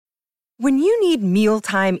When you need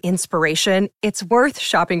mealtime inspiration, it's worth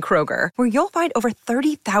shopping Kroger, where you'll find over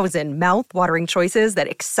 30,000 mouth-watering choices that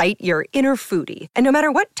excite your inner foodie. And no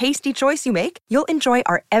matter what tasty choice you make, you'll enjoy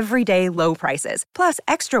our everyday low prices, plus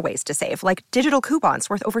extra ways to save, like digital coupons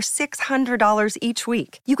worth over $600 each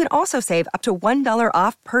week. You can also save up to $1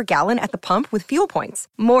 off per gallon at the pump with fuel points.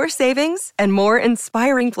 More savings and more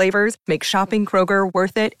inspiring flavors make shopping Kroger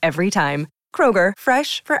worth it every time. Kroger,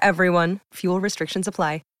 fresh for everyone. Fuel restrictions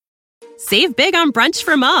apply. Save big on brunch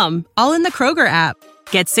for mom, all in the Kroger app.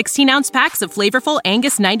 Get 16-ounce packs of flavorful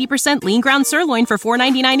Angus 90% lean ground sirloin for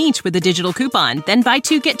 $4.99 each with a digital coupon. Then buy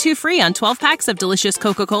 2, get 2 free on 12 packs of delicious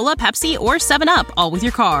Coca-Cola, Pepsi, or 7-Up, all with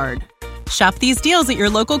your card. Shop these deals at your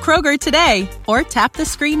local Kroger today, or tap the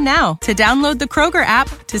screen now to download the Kroger app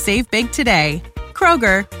to save big today.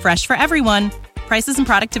 Kroger, fresh for everyone. Prices and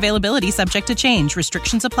product availability subject to change.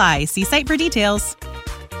 Restrictions apply. See site for details.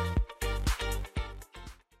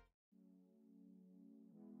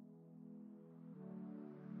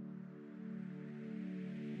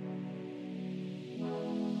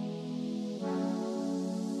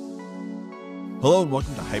 Hello and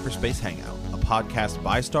welcome to Hyperspace Hangout, a podcast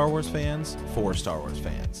by Star Wars fans for Star Wars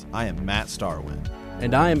fans. I am Matt Starwind.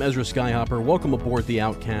 And I am Ezra Skyhopper. Welcome aboard The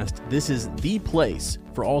Outcast. This is the place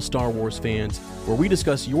for all Star Wars fans where we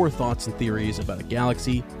discuss your thoughts and theories about a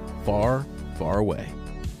galaxy far, far away.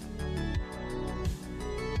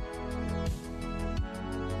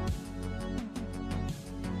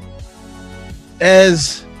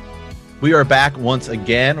 As we are back once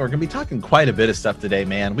again, we're going to be talking quite a bit of stuff today,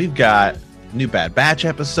 man. We've got new Bad Batch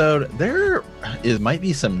episode. Might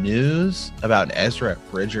be some news about Ezra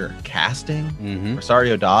Bridger casting.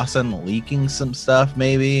 Rosario Dawson leaking some stuff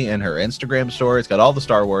maybe in her Instagram story. It's got all the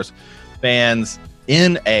Star Wars fans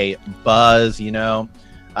in a buzz, you know.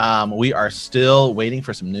 We are still waiting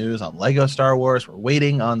for some news on Lego Star Wars. We're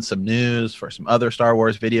waiting on some news for some other Star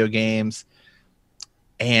Wars video games.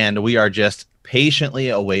 And we are just patiently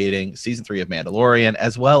awaiting season 3 of Mandalorian,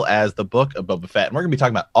 as well as the book of Boba Fett. And we're going to be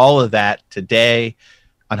talking about all of that today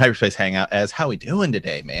on Hyperspace Hangout. As how we doing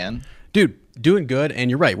today, man? Dude, doing good.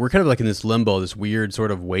 And you're right. We're kind of like in this limbo, this weird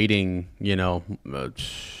sort of waiting,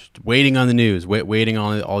 waiting on the news, waiting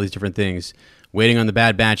on all these different things, waiting on the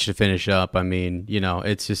Bad Batch to finish up. I mean,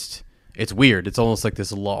 it's weird. It's almost like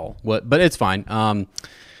this lull, but it's fine.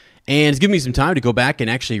 And it's given me some time to go back and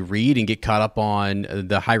actually read and get caught up on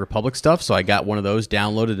the High Republic stuff. So I got one of those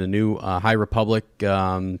downloaded, a new High Republic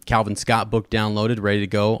Calvin Scott book downloaded, ready to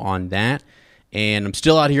go on that. And I'm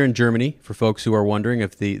still out here in Germany, for folks who are wondering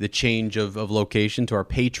if the change of location to our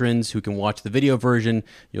patrons who can watch the video version,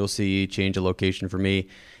 you'll see change of location for me.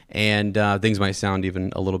 And things might sound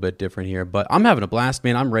even a little bit different here. But I'm having a blast,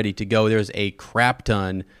 man. I'm ready to go. There's a crap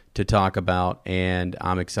ton to talk about, and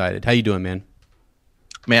I'm excited. How you doing, man?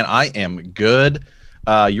 Man, I am good.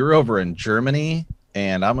 You're over in Germany,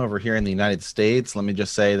 and I'm over here in the United States. Let me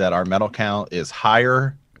just say that our medal count is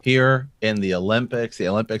higher here in the Olympics. The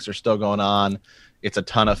Olympics are still going on. It's a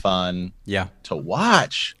ton of fun to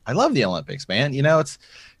watch. I love the Olympics, man.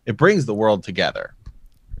 It brings the world together.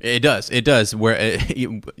 It does.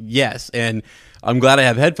 Yes, and I'm glad I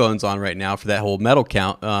have headphones on right now for that whole medal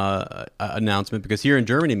count announcement, because here in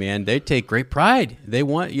Germany, man, they take great pride. They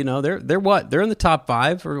want, they're what? They're in the top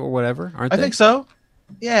 5 or whatever, aren't they? I think so.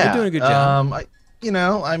 Yeah, they're doing a good job. I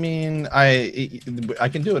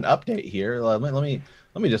can do an update here.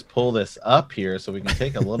 Let me just pull this up here so we can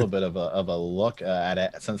take a little bit of a look at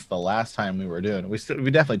it since the last time we were doing it. We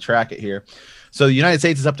definitely track it here. So the United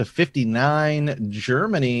States is up to 59.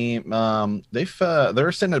 Germany, they're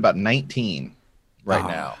sitting at about 19 right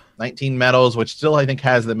now. 19 medals, which still I think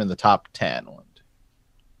has them in the top 10.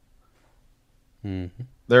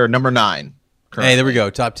 They're number 9. Currently. Hey, there we go.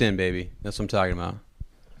 Top 10, baby. That's what I'm talking about.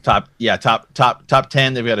 Top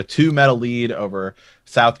 10. They've got a 2 medal lead over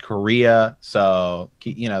South Korea. So,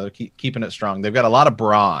 they're keeping it strong. They've got a lot of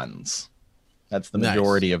bronze. That's the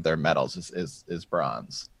majority of their medals is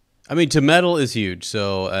bronze. I mean, to medal is huge.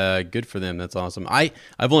 So good for them. That's awesome. I've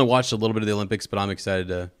only watched a little bit of the Olympics, but I'm excited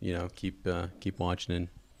to, keep watching, and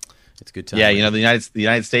it's a good time. Yeah. The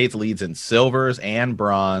United States leads in silvers and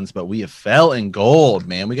bronze, but we have fell in gold,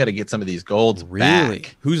 man. We got to get some of these golds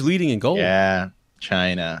back. Who's leading in gold? Yeah.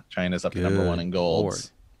 China's up to number 1 in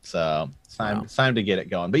golds. So it's time to get it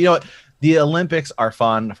going. But you know what? The Olympics are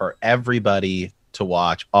fun for everybody to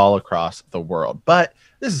watch all across the world. But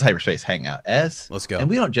this is Hyperspace Hangout, Let's go. And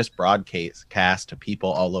we don't just broadcast to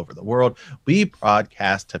people all over the world. We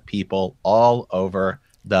broadcast to people all over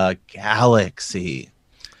the galaxy.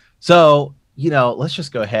 So, let's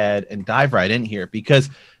just go ahead and dive right in here,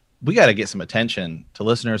 because we got to get some attention to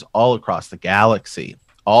listeners all across the galaxy.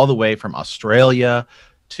 all the way from Australia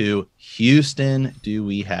to Houston. Do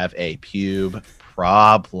we have a pube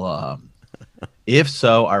problem? If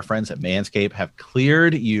so, our friends at Manscaped have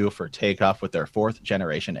cleared you for takeoff with their 4th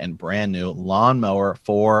generation and brand new Lawnmower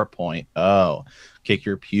 4.0. Kick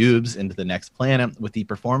your pubes into the next planet with the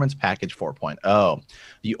Performance Package 4.0.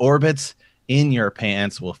 The orbits in your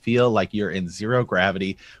pants will feel like you're in zero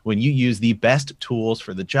gravity when you use the best tools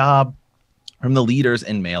for the job from the leaders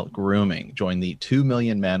in male grooming. Join the 2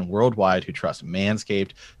 million men worldwide who trust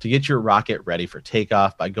Manscaped to get your rocket ready for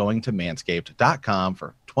takeoff by going to manscaped.com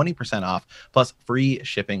for 20% off plus free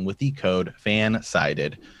shipping with the code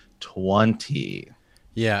FANSIDED20.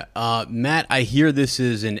 Yeah, Matt, I hear this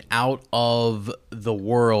is an out of the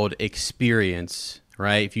world experience,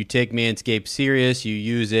 right? If you take Manscaped serious, you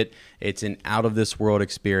use it, it's an out of this world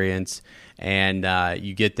experience. And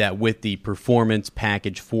you get that with the Performance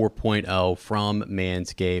Package 4.0 from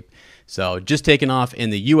Manscaped. So just taking off in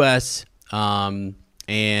the U.S., and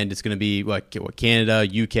it's going to be Canada,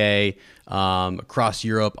 UK, across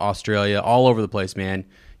Europe, Australia, all over the place, man.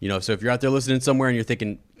 So if you're out there listening somewhere and you're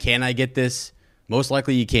thinking, can I get this? Most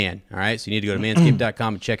likely you can. All right, so you need to go to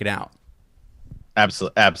manscaped.com and check it out.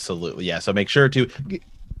 Absolutely, yeah. So make sure to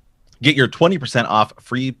get your 20% off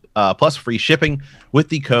free plus free shipping with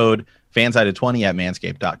the code FANSIDED20 at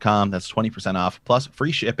manscaped.com. That's 20% off plus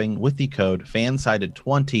free shipping with the code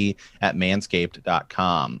FANSIDED20 at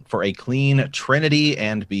manscaped.com. For a clean trinity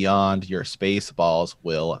and beyond, your space balls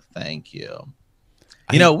will thank you.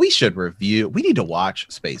 We need to watch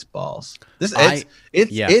Spaceballs.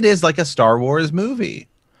 It is like a Star Wars movie.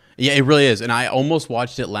 Yeah, it really is. And I almost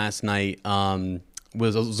watched it last night. I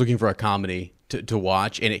was looking for a comedy to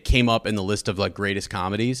watch, and it came up in the list of greatest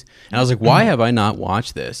comedies. And I was like, why have I not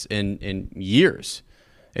watched this in years?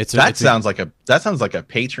 That sounds like a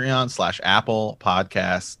Patreon / Apple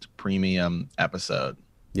podcast premium episode.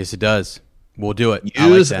 Yes, it does. We'll do it.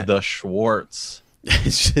 Use the Schwartz.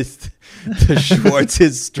 It's just the Schwartz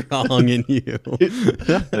is strong in you.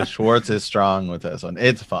 The Schwartz is strong with this one.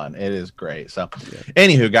 It's fun. It is great. So,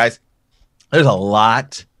 Anywho, guys, there's a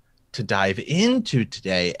lot to dive into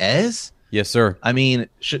today. Yes, sir. I mean,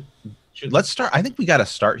 let's start. I think we got to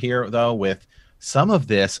start here though with some of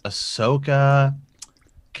this Ahsoka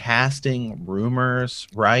casting rumors,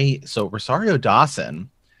 right? So Rosario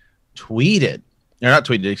Dawson she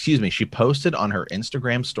posted on her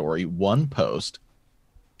Instagram story one post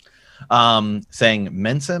saying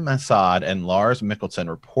Mensa Masad and Lars Mikkelsen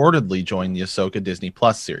reportedly joined the Ahsoka Disney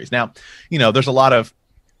Plus series. Now, there's a lot of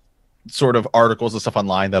sort of articles and stuff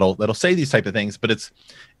online that'll say these type of things, but it's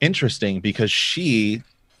interesting because she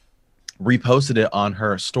reposted it on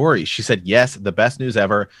her story. She said, "Yes, the best news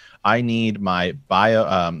ever. I need my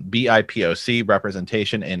BIPOC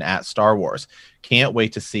representation in at Star Wars. Can't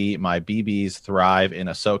wait to see my BBs thrive in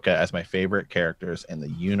Ahsoka as my favorite characters in the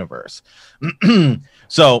universe."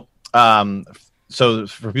 So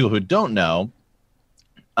for people who don't know,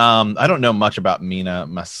 I don't know much about Mena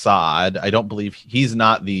Masad. I don't believe he was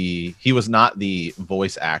not the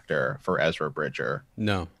voice actor for Ezra Bridger.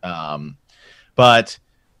 No. But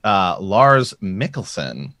Lars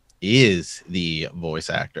Mikkelsen is the voice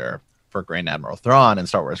actor for Grand Admiral Thrawn in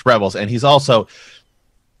Star Wars Rebels, and he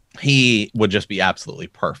would just be absolutely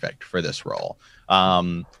perfect for this role.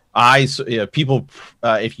 People,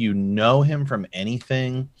 if you know him from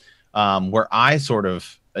anything, where I sort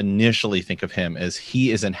of initially think of him as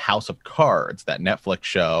he is in House of Cards, that Netflix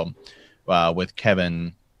show with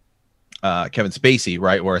Kevin Spacey,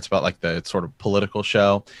 right, where it's about the sort of political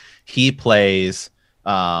show. He plays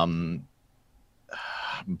blanking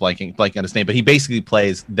on his name, but he basically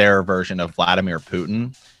plays their version of Vladimir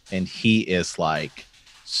Putin, and he is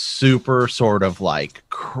super sort of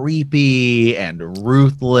creepy and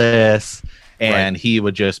ruthless. And He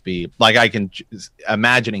would just be I can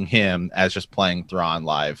imagining him as just playing Thrawn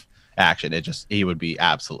live action. He would be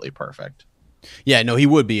absolutely perfect. Yeah, no, he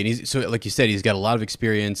would be. And he's like you said, he's got a lot of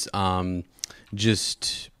experience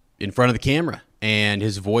just in front of the camera, and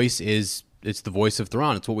his voice it's the voice of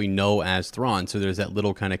Thrawn. It's what we know as Thrawn. So there's that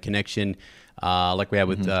little kind of connection like we have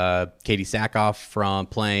with Katie Sackhoff from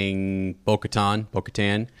playing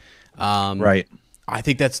Bo-Katan. Right. I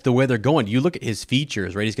think that's the way they're going. You look at his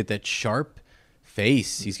features, right? He's got that sharp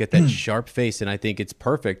face. He's got that sharp face, and I think it's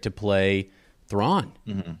perfect to play Thrawn.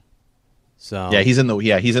 Mm-hmm. So he's in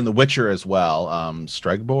the Witcher as well.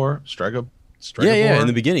 Stregobor. Yeah. In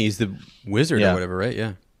the beginning, he's the wizard or whatever, right?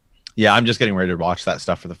 Yeah. Yeah, I'm just getting ready to watch that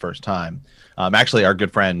stuff for the first time. Actually, our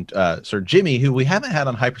good friend Sir Jimmy, who we haven't had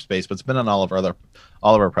on Hyperspace, but it's been on all of our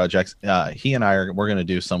projects. He and we're going to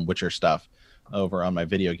do some Witcher stuff over on my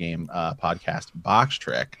video game podcast, Box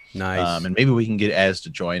Trick. Nice. And maybe we can get Ez to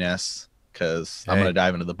join us because I'm going to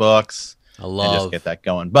dive into the books and just get that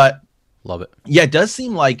going. But love it. Yeah, it does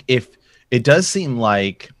seem like if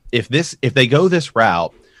they go this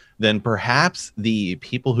route, then perhaps the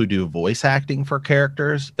people who do voice acting for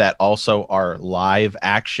characters that also are live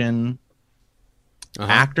action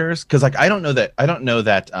actors, because like I don't know that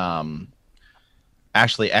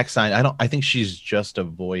Ashley Eckstein, I think she's just a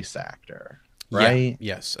voice actor, right?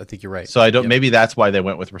 Yeah. Yes, I think you're right. So I don't maybe that's why they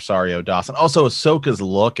went with Rosario Dawson. Also, Ahsoka's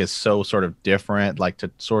look is so sort of different, like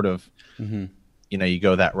to sort of you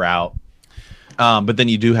go that route. But then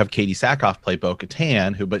you do have Katie Sackhoff play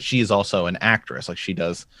Bo-Katan, but she is also an actress. Like she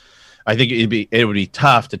does. I think it would be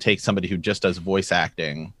tough to take somebody who just does voice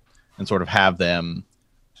acting and sort of have them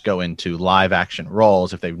go into live action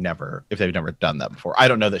roles if they've never done that before. I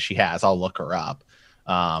don't know that she has. I'll look her up.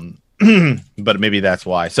 But maybe that's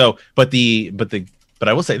why. So, but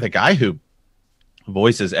I will say the guy who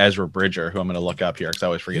voices Ezra Bridger, who I'm going to look up here because I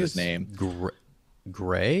always forget his name.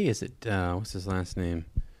 Gray? Is it? What's his last name?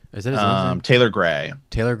 Is that his last name? Taylor Gray.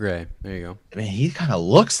 Taylor Gray. There you go. I mean, he kind of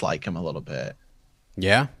looks like him a little bit.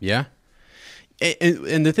 Yeah.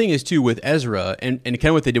 And the thing is too with Ezra and kind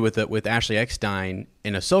of what they did with Ashley Eckstein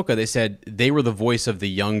and Ahsoka, they said they were the voice of the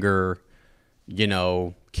younger,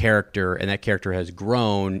 character, and that character has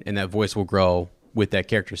grown, and that voice will grow with that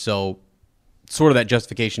character. So, sort of that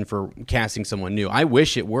justification for casting someone new. I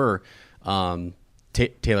wish it were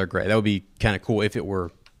Taylor Gray. That would be kind of cool if it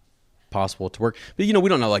were possible to work. But we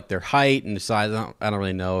don't know like their height and the size. I don't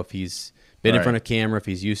really know if he's been in front of camera, if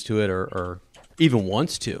he's used to it, or even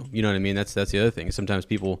wants to. You know what I mean? That's the other thing. Sometimes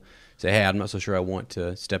people say, "Hey, I'm not so sure I want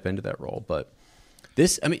to step into that role." But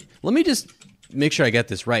let me just make sure I get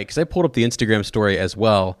this right because I pulled up the Instagram story as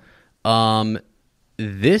well.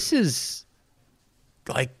 This is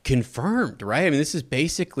like confirmed, right? I mean, this is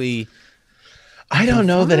basically. I don't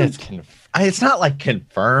know that it's it's not like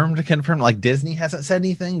confirmed. Like Disney hasn't said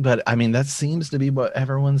anything, but I mean that seems to be what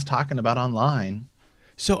everyone's talking about online.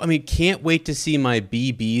 So I mean, can't wait to see my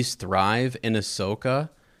BBs thrive in Ahsoka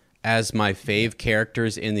as my fave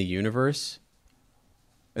characters in the universe.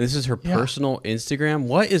 And this is her personal Instagram.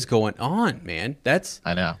 What is going on, man?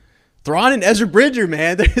 I know. Thrawn and Ezra Bridger,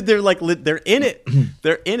 man. They're in it.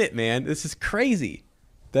 They're in it, man. This is crazy.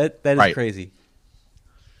 That is crazy.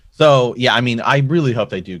 So yeah, I mean, I really hope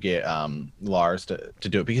they do get Lars to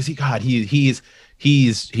do it because he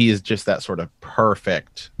is just that sort of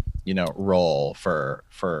perfect role for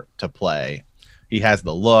to play. He has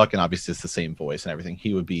the look, and obviously it's the same voice and everything.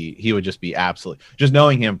 He would just be absolutely, just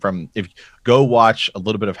knowing him from, if go watch a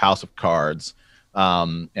little bit of House of Cards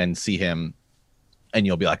and see him, and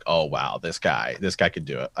you'll be like, oh wow, this guy could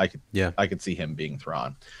do it. I could see him being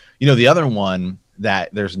Thrawn. The other one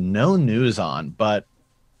that there's no news on, but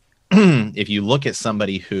if you look at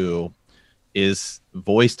somebody who is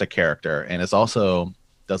voiced a character and is also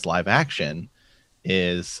does live action,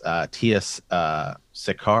 is Tia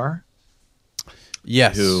Sikar.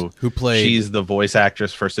 Yes, who played? She's the voice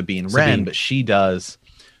actress for Sabine Wren, but she does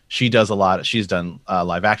a lot. She's done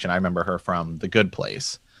live action. I remember her from The Good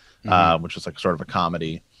Place, which was like sort of a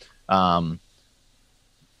comedy.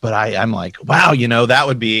 But I'm like, wow, that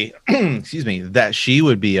would be, excuse me, that she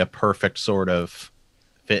would be a perfect sort of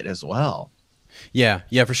fit as well. Yeah,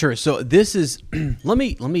 for sure. So this is, let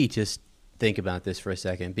me just think about this for a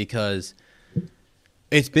second because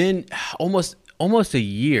it's been almost a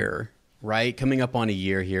year. Right, coming up on a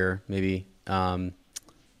year here, maybe, where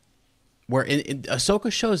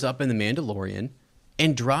Ahsoka shows up in The Mandalorian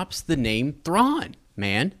and drops the name Thrawn,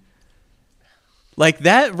 man. Like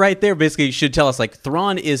that right there basically should tell us like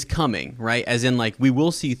Thrawn is coming, right? As in like we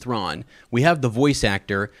will see Thrawn. We have the voice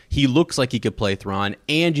actor. He looks like he could play Thrawn.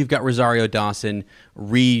 And you've got Rosario Dawson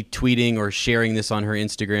retweeting or sharing this on her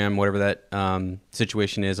Instagram, whatever that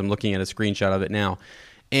situation is. I'm looking at a screenshot of it now.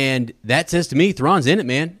 And that says to me, Thrawn's in it,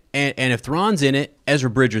 man. And if Thrawn's in it, Ezra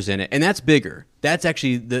Bridger's in it. And that's bigger. That's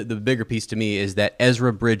actually the bigger piece to me is that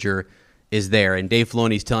Ezra Bridger is there. And Dave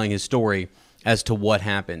Filoni's telling his story as to what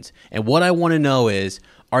happens. And what I want to know is,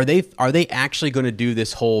 are they actually going to do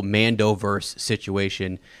this whole Mandoverse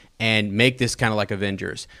situation and make this kind of like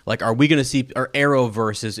Avengers? Like, are we going to see, or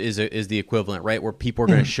Arrowverse is the equivalent, right? Where people are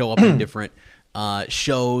going to show up in different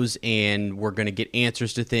shows and we're going to get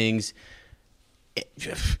answers to things.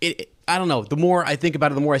 I don't know. The more I think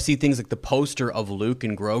about it, the more I see things like the poster of Luke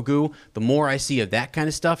and Grogu. The more I see of that kind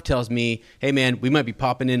of stuff tells me, hey man, we might be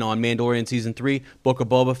popping in on Mandalorian Season 3, Book of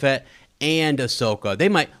Boba Fett, and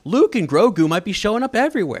Ahsoka. Luke and Grogu might be showing up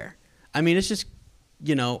everywhere. I mean, it's just,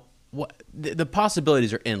 the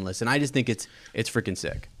possibilities are endless, and I just think it's freaking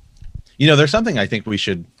sick. There's something I think we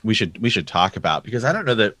should talk about, because I don't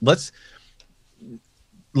know that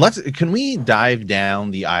can we dive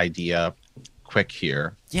down the idea quick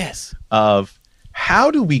here? Yes. Of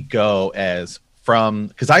how do we go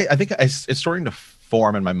because I think it's starting to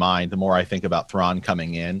form in my mind the more I think about Thrawn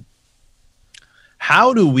coming in.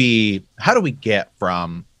 How do we get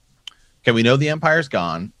from, okay, we know the Empire's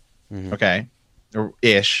gone, okay, or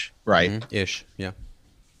ish, right? Ish, yeah.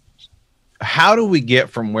 How do we get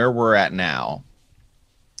from where we're at now?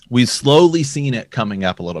 We've slowly seen it coming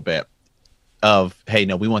up a little bit of, hey,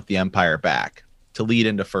 no, we want the Empire back, to lead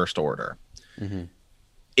into First Order.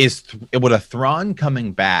 Would a Thrawn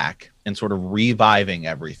coming back and sort of reviving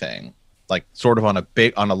everything, like sort of on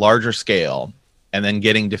a larger scale, and then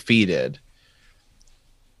getting defeated,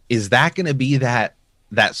 is that going to be that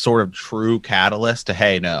sort of true catalyst to,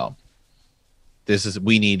 hey, no,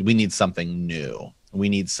 we need something new. We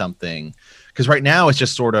need something, because right now it's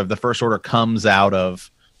just sort of the First Order comes out of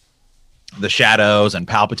the shadows, and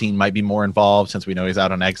Palpatine might be more involved since we know he's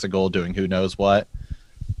out on Exegol doing who knows what.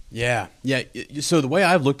 Yeah. So the way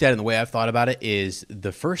I've looked at it and the way I've thought about it is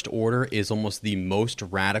the First Order is almost the most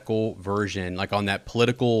radical version, like on that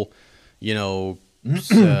political, whatever you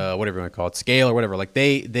want to call it, scale or whatever. Like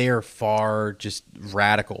they are far just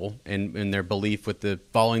radical in their belief with the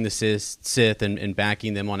following the Sith and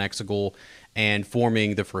backing them on Exegol and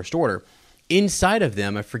forming the First Order. Inside of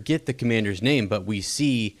them, I forget the commander's name, but we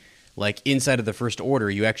see, like, inside of the First Order,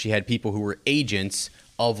 you actually had people who were agents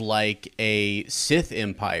of, like, a Sith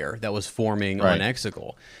empire that was forming on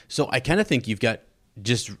Exegol. So I kind of think you've got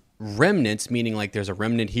just remnants, meaning, like, there's a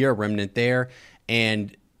remnant here, a remnant there,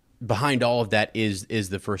 and behind all of that is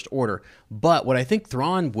the First Order. But what I think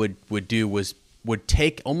Thrawn would do would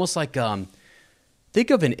take almost like, think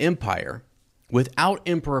of an empire without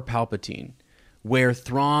Emperor Palpatine, where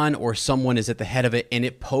Thrawn or someone is at the head of it, and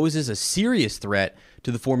it poses a serious threat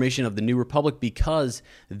to the formation of the New Republic because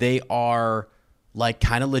they are, like,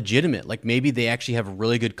 kind of legitimate. Like, maybe they actually have a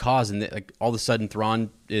really good cause, and like all of a sudden Thrawn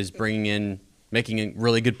is making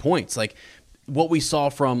really good points. Like what we saw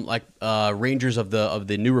from, like, Rangers of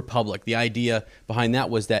the New Republic. The idea behind that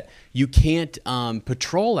was that you can't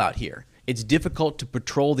patrol out here. It's difficult to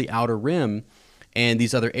patrol the Outer Rim and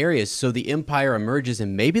these other areas. So the Empire emerges,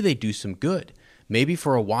 and maybe they do some good. Maybe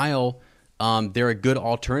for a while, they're a good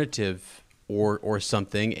alternative or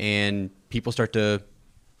something, and people start to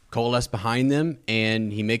coalesce behind them,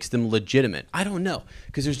 and he makes them legitimate. I don't know,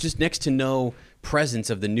 because there's just next to no presence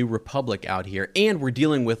of the New Republic out here, and we're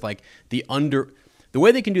dealing with, like, the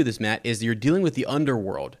way they can do this, Matt, is you're dealing with the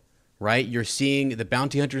underworld, right? You're seeing the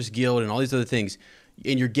Bounty Hunters Guild and all these other things,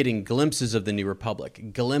 and you're getting glimpses of the New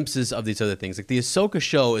Republic, glimpses of these other things. Like the Ahsoka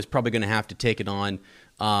show is probably going to have to take it on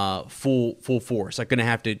full force. Like, going to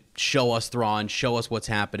have to show us Thrawn, show us what's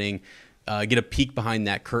happening, get a peek behind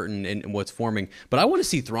that curtain and what's forming. But I want to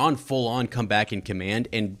see Thrawn full on come back in command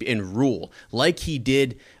and rule like he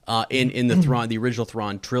did in the original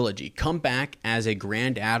Thrawn trilogy. Come back as a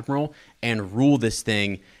Grand Admiral and rule this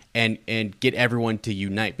thing and get everyone to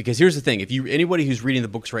unite. Because here's the thing: anybody who's reading the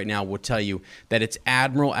books right now will tell you that it's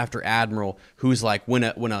admiral after admiral who's like, when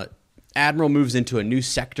a admiral moves into a new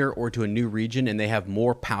sector or to a new region and they have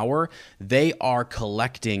more power, they are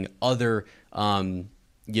collecting other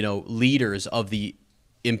leaders of the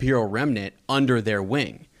Imperial Remnant under their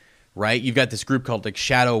wing, right? You've got this group called, like,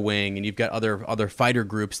 Shadow Wing, and you've got other fighter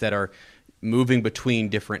groups that are moving between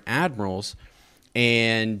different admirals,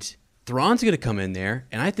 and Thrawn's going to come in there,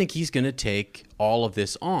 and I think he's going to take all of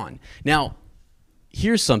this on. Now,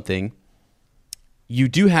 here's something. You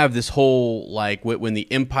do have this whole, like, when the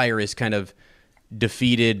Empire is kind of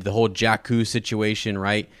defeated, the whole Jakku situation,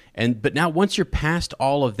 right? But now once you're past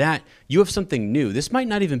all of that, you have something new. This might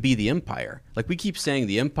not even be the Empire. Like, we keep saying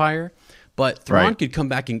the Empire, but Thrawn could come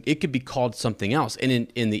back and it could be called something else. And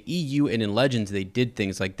in the EU and in Legends, they did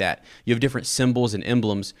things like that. You have different symbols and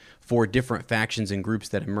emblems for different factions and groups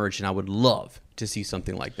that emerge, and I would love to see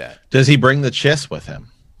something like that. Does he bring the Chiss with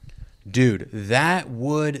him? Dude, that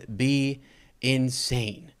would be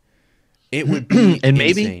insane. It would be and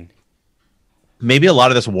insane. Maybe a lot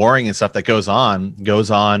of this warring and stuff that goes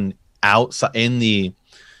on outside in the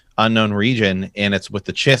unknown region, and it's with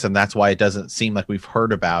the Chiss, and that's why it doesn't seem like we've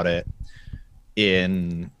heard about it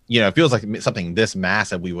it feels like something this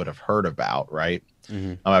massive we would have heard about, right?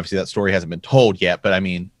 Obviously that story hasn't been told yet, but I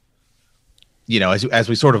mean, as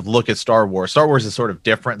we sort of look at Star Wars is sort of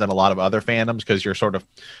different than a lot of other fandoms, because you're sort of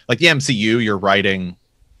like the MCU, you're writing,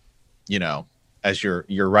 as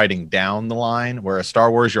you're writing down the line, whereas Star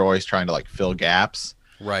Wars, you're always trying to, like, fill gaps.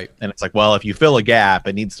 Right. And it's like, well, if you fill a gap,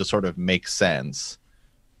 it needs to sort of make sense.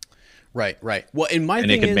 Right. Well, and my and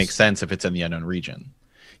thing it could is, make sense if it's in the unknown region.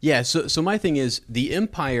 Yeah, so my thing is the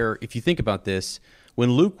Empire, if you think about this,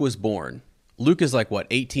 when Luke was born, Luke is like, what,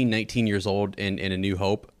 18, 19 years old in A New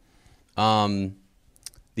Hope.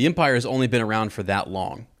 The Empire has only been around for that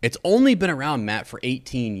long. It's only been around, Matt, for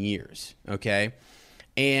 18 years, okay?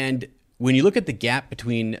 And when you look at the gap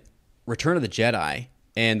between Return of the Jedi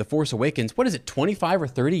and The Force Awakens, what is it, 25 or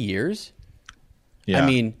 30 years? Yeah. I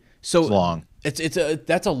mean, so it's long.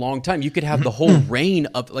 That's a long time. You could have the whole reign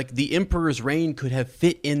of, like, the Emperor's reign could have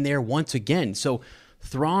fit in there once again. So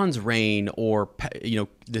Thrawn's reign, or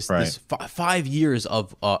this 5 years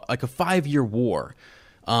of like a 5-year war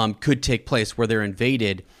could take place where they're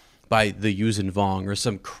invaded by the Yuuzhan Vong or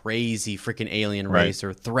some crazy freaking alien race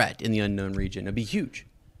or threat in the unknown region. It'd be huge.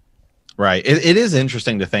 Right. It is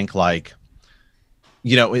interesting to think, like,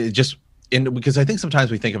 because I think sometimes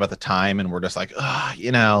we think about the time and we're just like,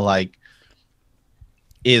 like,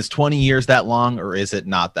 is 20 years that long or is it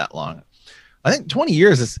not that long? I think 20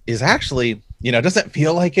 years is actually, doesn't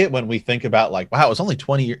feel like it when we think about, like, wow, it was only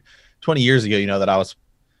 20 years ago, that I was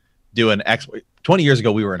doing X. 20 years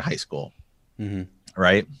ago, we were in high school,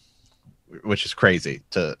 right? Which is crazy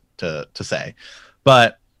to say,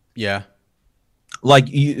 but yeah, like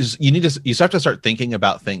you have to start thinking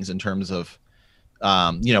about things in terms of,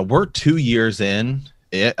 we're 2 years in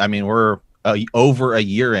it. I mean, we're over a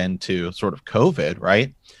year into sort of COVID,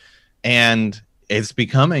 right? And it's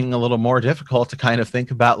becoming a little more difficult to kind of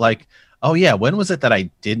think about, like, oh yeah, when was it that I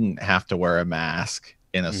didn't have to wear a mask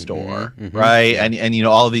in a store, right? Yeah. And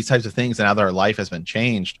all of these types of things, and now that our life has been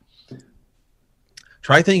changed.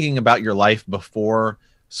 Try thinking about your life before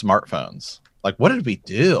smartphones. Like, what did we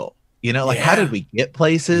do? How did we get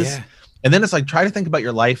places? Yeah. And then it's like, try to think about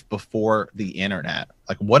your life before the internet.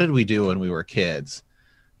 Like, what did we do when we were kids?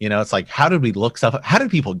 It's like, how did we look stuff up? How did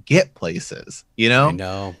people get places? I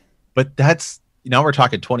know. But that's, we're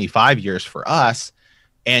talking 25 years for us.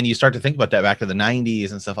 And you start to think about that back to the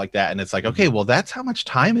 90s and stuff like that. And it's like, okay, well, that's how much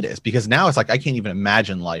time it is. Because now it's like, I can't even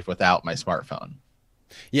imagine life without my smartphone.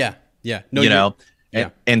 Yeah. No,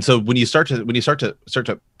 And so when you start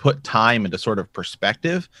to put time into sort of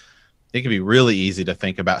perspective, it can be really easy to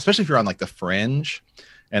think about, especially if you're on, like, the fringe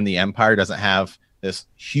and the Empire doesn't have this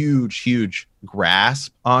huge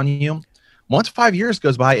grasp on you. Once 5 years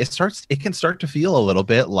goes by, it can start to feel a little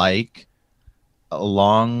bit like a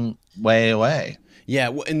long way away. Yeah,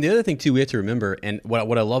 well, and the other thing too we have to remember, and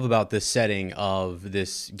what I love about this setting of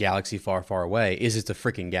this galaxy far, far away, is it's a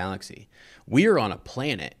freaking galaxy. We are on a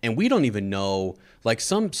planet, and we don't even know, like,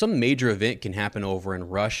 some major event can happen over in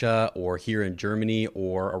Russia or here in Germany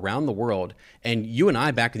or around the world, and you and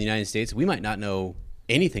I back in the United States, we might not know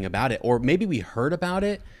anything about it, or maybe we heard about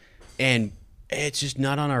it, and it's just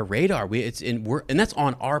not on our radar. And that's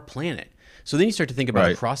on our planet. So then you start to think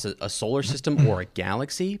about across a solar system or a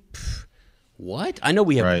galaxy. What? I know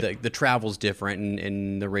we have the travel's different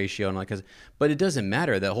and the ratio and all that, but it doesn't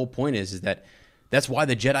matter. The whole point is that that's why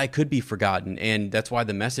the Jedi could be forgotten, and that's why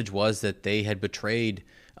the message was that they had betrayed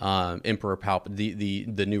Emperor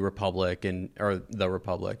Palpatine, the New Republic, or the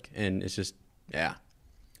Republic, and it's just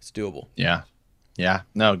it's doable. Yeah.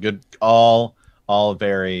 No, good. All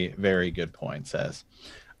very, very good points. Says.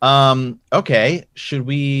 Okay, should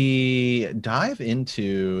we dive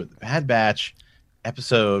into the Bad Batch?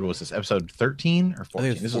 Episode, was this episode 13 or 14?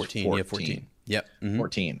 I think it was 14. Yeah, 14. Yep.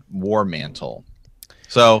 14. War Mantle.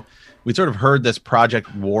 So we sort of heard this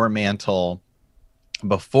Project War Mantle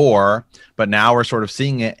before, but now we're sort of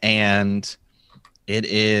seeing it, and it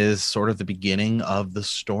is sort of the beginning of the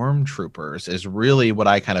Stormtroopers, is really what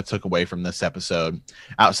I kind of took away from this episode,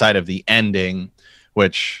 outside of the ending,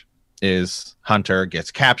 which is Hunter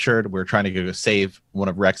gets captured. We're trying to go save one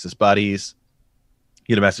of Rex's buddies.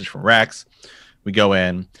 Get a message from Rex. We go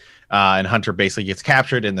in, and Hunter basically gets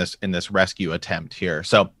captured in this rescue attempt here.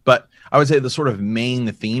 So, but I would say the sort of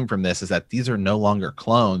main theme from this is that these are no longer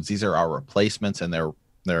clones. These are our replacements, and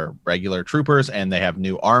they're regular troopers, and they have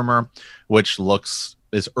new armor, which looks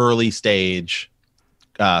is early stage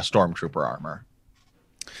Stormtrooper armor.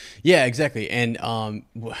 Yeah, exactly. And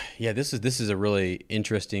this is a really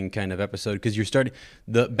interesting kind of episode, because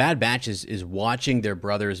the Bad Batch is watching their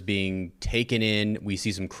brothers being taken in. We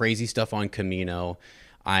see some crazy stuff on Kamino.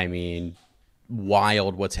 I mean,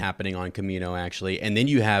 wild what's happening on Kamino, actually. And then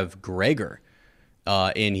you have Gregor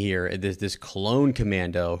in here, this clone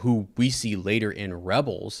commando who we see later in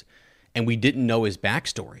Rebels, and we didn't know his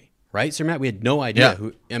backstory. Right, Sir Matt? We had no idea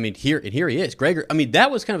who. I mean, here he is, Gregor. I mean, that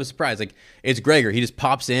was kind of a surprise. Like, it's Gregor. He just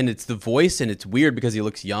pops in. It's the voice, and it's weird because he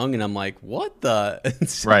looks young, and I'm like, what the?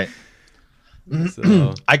 Right.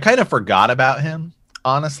 So I kind of forgot about him,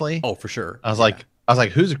 honestly. Oh, for sure. I was like, I was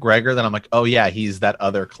like, who's Gregor? Then I'm like, oh yeah, he's that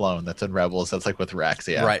other clone that's in Rebels. That's like with Rex.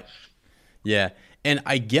 Yeah. Right. Yeah. And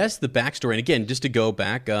I guess the backstory, and again, just to go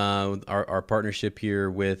back, our partnership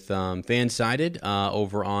here with Fansided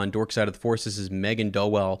over on Dork Side of the Force, this is Megan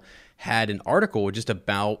Dowell, had an article just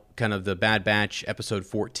about kind of the Bad Batch episode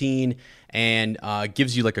 14 and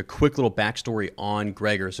gives you like a quick little backstory on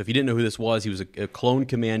Gregor. So if you didn't know who this was, he was a clone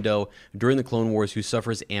commando during the Clone Wars who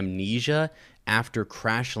suffers amnesia after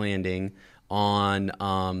crash landing on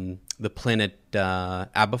the planet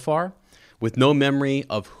Abafar. With no memory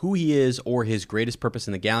of who he is or his greatest purpose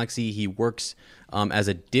in the galaxy, he works as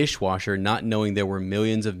a dishwasher, not knowing there were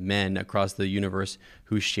millions of men across the universe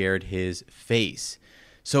who shared his face.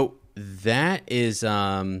 So that is...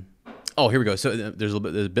 here we go. So there's a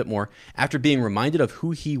bit more. After being reminded of who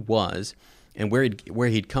he was and where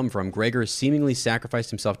he'd come from, Gregor seemingly sacrificed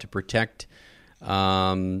himself to protect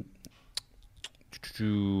a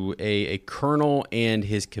colonel and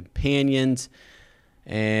his companions.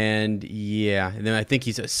 And then I think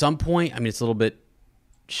he's at some point, I mean, it's a little bit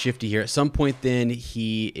shifty here. At some point, then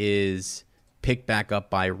he is picked back up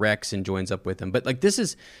by Rex and joins up with him. But like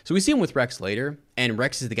so we see him with Rex later, and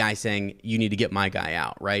Rex is the guy saying, you need to get my guy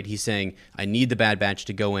out, right? He's saying, I need the Bad Batch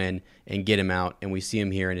to go in and get him out. And we see him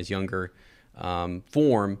here in his younger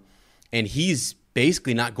form, and he's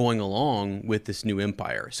basically not going along with this new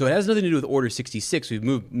empire. So it has nothing to do with Order 66. We've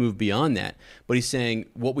moved beyond that. But he's saying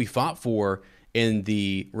what we fought for in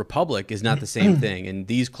the Republic is not the same thing. And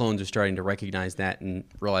these clones are starting to recognize that and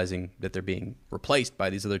realizing that they're being replaced by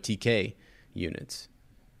these other TK units.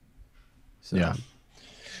 So.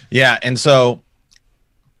 Yeah. And so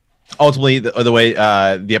ultimately the way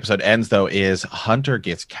the episode ends, though, is Hunter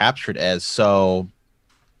gets captured as. So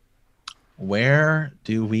where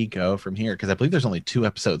do we go from here? Because I believe there's only 2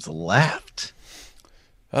 episodes left.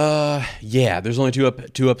 There's only two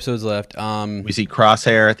episodes left. We see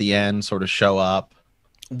Crosshair at the end sort of show up.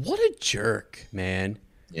 What a jerk, man.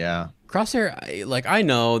 Yeah. Crosshair, I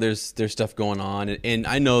know there's stuff going on, and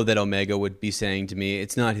I know that Omega would be saying to me,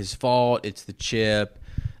 it's not his fault, it's the chip.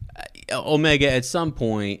 Omega, at some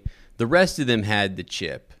point, the rest of them had the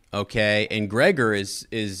chip, okay? And Gregor is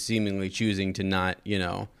seemingly choosing to not,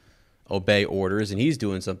 obey orders, and he's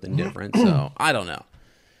doing something different, so I don't know.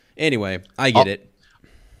 Anyway, I get it.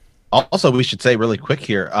 Also, we should say really quick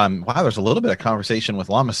here, there's a little bit of conversation with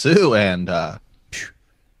Lama Su, and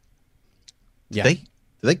did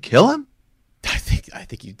they kill him? I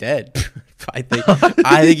think he's dead. I think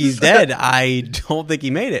he's dead. I don't think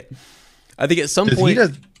he made it. I think at some point,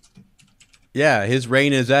 his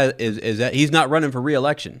reign is that he's not running for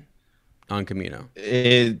re-election on Kamino.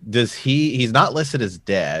 He's not listed as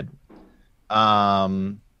dead. But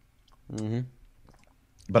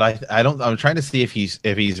I'm trying to see if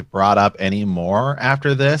he's brought up any more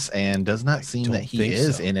after this, and does not seem that he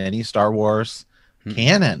is in any Star Wars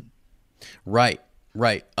canon. Right.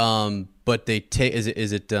 But they take is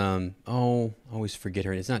it I always forget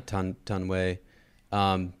her. It's not Tan Wei.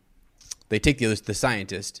 They take the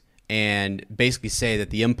scientist and basically say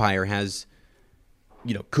that the Empire has,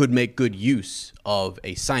 could make good use of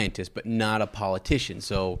a scientist, but not a politician.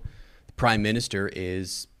 So the Prime Minister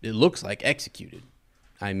is, it looks like, executed.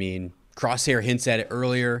 I mean, Crosshair hints at it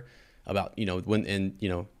earlier about,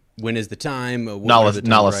 when is the time?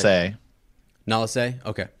 Nala Se. Nala Se?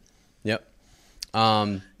 Okay. Yep.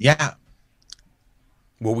 Yeah.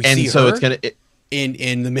 Will we see so her it's gonna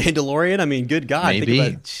in The Mandalorian? I mean, good God. Maybe.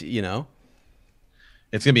 Think about,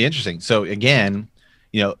 It's gonna be interesting. So again,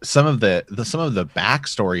 some of the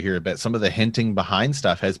backstory here, but some of the hinting behind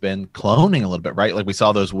stuff has been cloning a little bit, right? Like we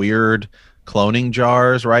saw those weird cloning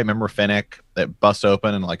jars, right? Remember Finnick that bust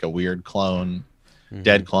open and like a weird clone,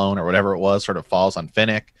 dead clone or whatever it was, sort of falls on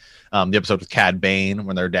Finnick. The episode with Cad Bane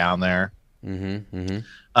when they're down there. And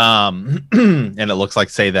it looks like,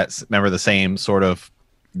 remember the same sort of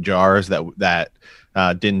jars that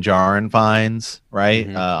Din Djarin finds, right?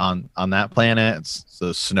 On that planet. It's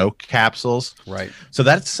the Snoke capsules. Right. So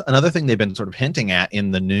that's another thing they've been sort of hinting at in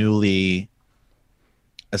the newly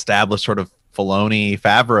established sort of Filoni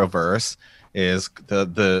Favreauverse is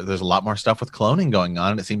there's a lot more stuff with cloning going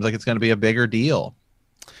on, and it seems like it's going to be a bigger deal.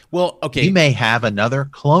 Well, okay. We may have another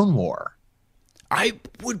Clone War. I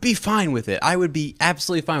would be fine with it. I would be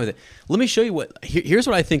absolutely fine with it. Let me show you here's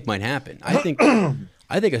what I think might happen. I think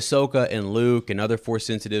Ahsoka and Luke and other Force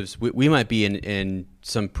sensitives, we might be in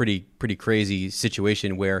some pretty crazy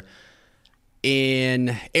situation where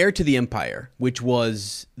in Heir to the Empire, which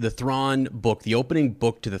was the Thrawn book, the opening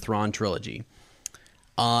book to the Thrawn trilogy,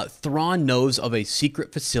 Thrawn knows of a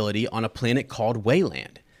secret facility on a planet called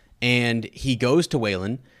Wayland. And he goes to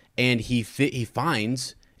Wayland and he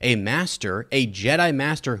finds a master, a Jedi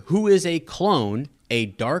master who is a clone, a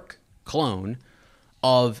dark clone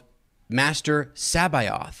of Master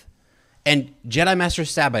Sabaoth. And Jedi Master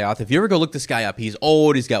Sabaoth, if you ever go look this guy up, he's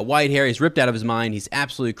old, he's got white hair, he's ripped out of his mind, he's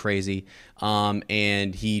absolutely crazy.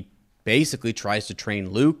 And he basically tries to train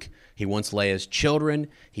Luke. He wants Leia's children.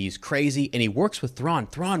 He's crazy, and he works with Thrawn.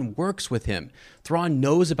 Thrawn works with him. Thrawn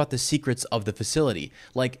knows about the secrets of the facility.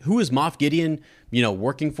 Like, who is Moff Gideon,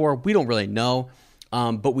 working for? We don't really know.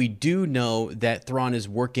 But we do know that Thrawn is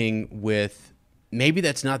working with, maybe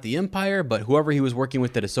that's not the Empire, but whoever he was working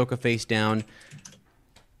with that Ahsoka faced down,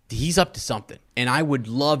 he's up to something. And I would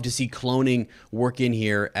love to see cloning work in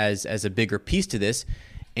here as a bigger piece to this.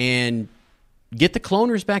 And get the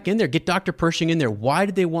cloners back in there. Get Dr. Pershing in there. Why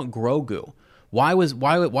did they want Grogu? Why is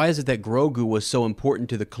it that Grogu was so important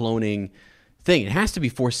to the cloning thing? It has to be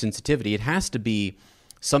force sensitivity. It has to be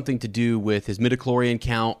something to do with his midichlorian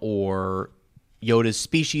count or Yoda's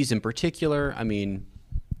species in particular. I mean,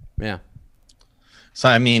 yeah. So,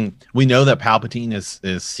 I mean, we know that Palpatine is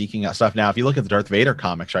seeking out stuff now. If you look at the Darth Vader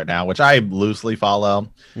comics right now, which I loosely follow,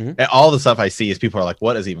 and all the stuff I see is people are like,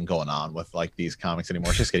 what is even going on with like these comics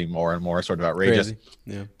anymore? It's just getting more and more sort of outrageous.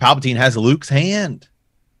 Yeah. Palpatine has Luke's hand.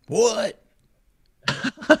 What?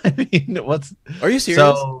 I mean, Are you serious?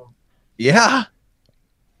 So, yeah.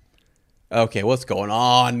 Okay, what's going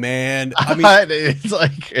on, man? I mean,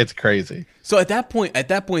 it's crazy. So at that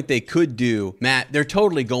point, they could do, Matt. They're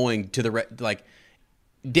totally going to the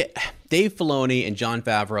Dave Filoni and Jon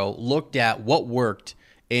Favreau looked at what worked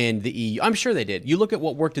in the EU. I'm sure they did. You look at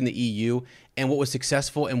what worked in the EU and what was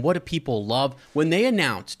successful and what do people love. When they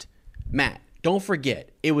announced, Matt, don't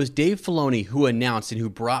forget, it was Dave Filoni who announced and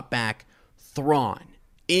who brought back Thrawn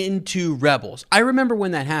into Rebels. I remember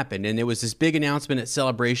when that happened, and there was this big announcement at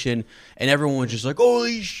Celebration, and everyone was just like,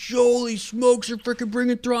 holy smokes, they're freaking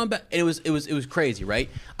bringing Thrawn back. And it was crazy, right?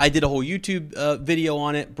 I did a whole YouTube video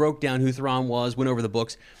on it, broke down who Thrawn was, went over the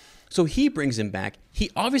books. So he brings him back. He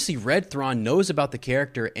obviously read Thrawn, knows about the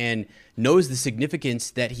character, and knows the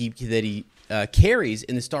significance that he carries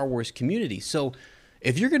in the Star Wars community. So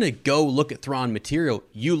if you're going to go look at Thrawn material,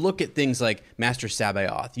 you look at things like Master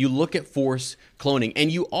Sabaoth, you look at Force cloning,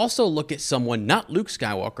 and you also look at someone, not Luke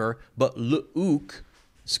Skywalker, but Luke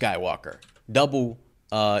Skywalker. Double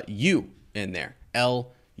U in there. Luuke.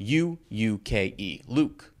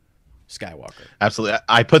 Luke Skywalker. Absolutely.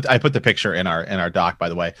 I put the picture in our doc, by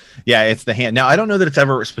the way. Yeah, it's the hand. Now, I don't know that it's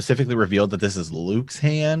ever specifically revealed that this is Luke's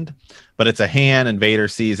hand, but it's a hand, and Vader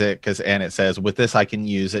sees it and it says, with this I can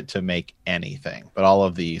use it to make anything. But all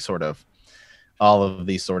of these sort of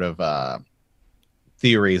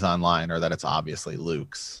theories online are that it's obviously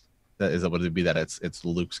Luke's. That is, it would be that it's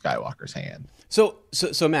Luke Skywalker's hand. So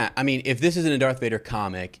Matt, I mean, if this isn't a Darth Vader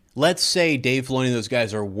comic, let's say Dave Filoni and those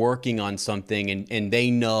guys are working on something and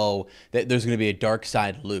they know that there's going to be a dark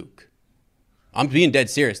side Luke. I'm being dead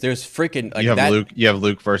serious. There's freaking like you have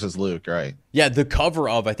Luke versus Luke, right? Yeah, the cover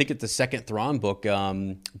of, I think it's the second Thrawn book,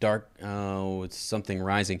 it's something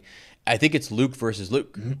Rising. I think it's Luke versus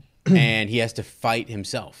Luke. And he has to fight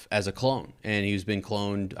himself as a clone. And he's been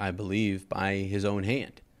cloned, I believe, by his own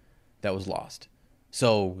hand that was lost.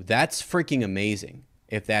 So that's freaking amazing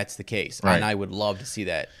if that's the case. Right. And I would love to see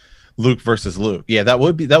that. Luke versus Luke. Yeah, it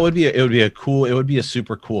would be a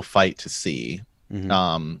super cool fight to see.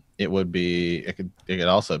 Mm-hmm. It could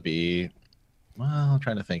also be, well, I'm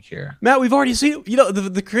trying to think here. Matt, we've already seen,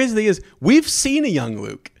 the crazy thing is we've seen a young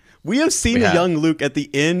Luke. We have seen a young Luke at the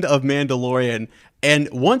end of Mandalorian. And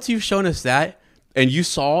once you've shown us that and you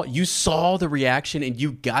saw the reaction and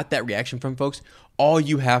you got that reaction from folks, all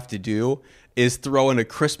you have to do is throw in a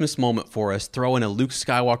Christmas moment for us, throw in a Luke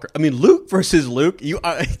Skywalker. I mean, Luke versus Luke. You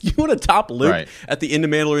want to top Luke at the end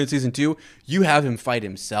of Mandalorian Season 2, you have him fight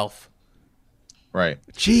himself. Right.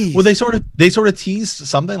 Jeez. Well, they sort of teased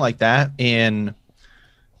something like that in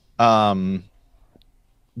they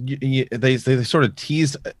sort of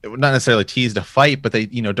teased, not necessarily teased a fight, but they,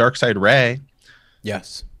 Darkseid Rey.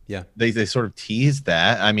 Yes. Yeah. They sort of teased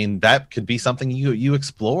that. I mean, that could be something you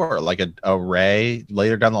explore, like a Rey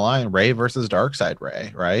later down the line, Rey versus Darkseid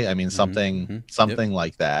Rey, right? I mean, something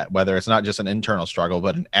like that. Whether it's not just an internal struggle,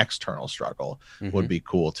 but an external struggle would be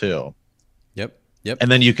cool too. Yep.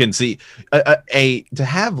 And then you can see to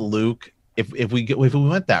have Luke. If we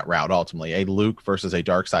went that route, ultimately a Luke versus a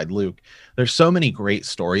Darkseid Luke, there's so many great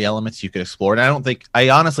story elements you could explore. And I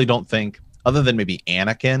honestly don't think, other than maybe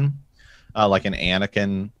Anakin, like an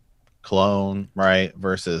Anakin clone, right,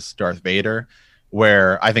 versus Darth Vader,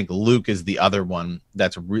 where I think Luke is the other one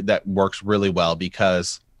that works really well,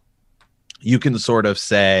 because you can sort of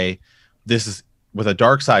say this is with a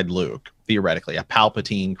Darkseid Luke, theoretically a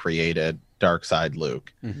Palpatine created dark side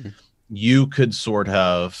Luke, you could sort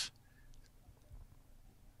of,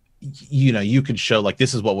 you know, you could show like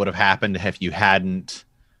this is what would have happened if you hadn't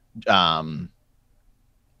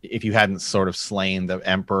sort of slain the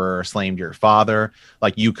emperor, slain your father.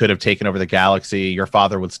 Like you could have taken over the galaxy, your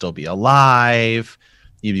father would still be alive,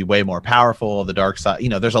 you'd be way more powerful. The dark side, you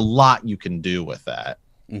know, there's a lot you can do with that.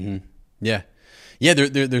 Yeah.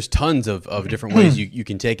 There's tons of different ways you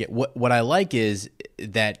can take it. What I like is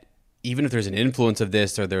that even if there's an influence of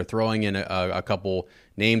this, or they're throwing in a couple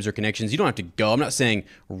names or connections, you don't have to go. I'm not saying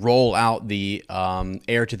roll out the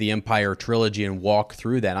Heir to the Empire trilogy and walk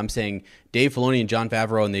through that. I'm saying Dave Filoni and Jon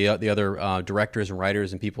Favreau and the other directors and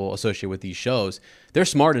writers and people associated with these shows, they're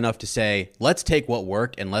smart enough to say, let's take what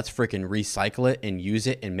worked and let's freaking recycle it and use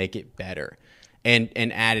it and make it better. And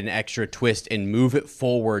add an extra twist and move it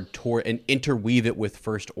forward toward and interweave it with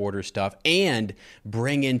First Order stuff and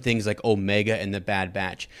bring in things like Omega and the Bad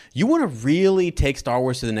Batch. You want to really take Star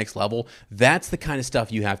Wars to the next level? That's the kind of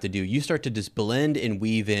stuff you have to do. You start to just blend and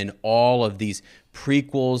weave in all of these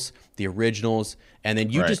prequels, the originals, and then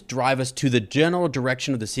you just drive us to the general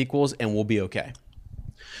direction of the sequels and we'll be okay.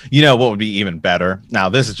 You know what would be even better? Now,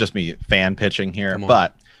 this is just me fan pitching here,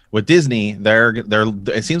 but with Disney,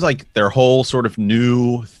 it seems like their whole sort of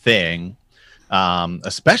new thing,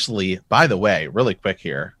 especially, by the way, really quick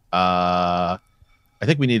here. I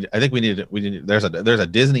think we need. There's a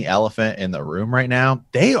Disney elephant in the room right now.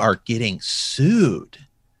 They are getting sued.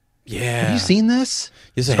 Yeah. Have you seen this?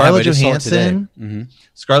 Yes, Scarlett Johansson.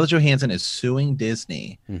 Scarlett Johansson is suing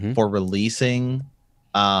Disney for releasing,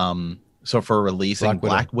 Black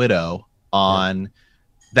Widow on.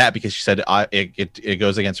 That because she said it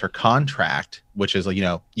goes against her contract, which is, you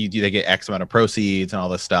know, they get X amount of proceeds and all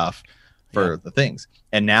this stuff for the things.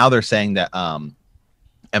 And now they're saying that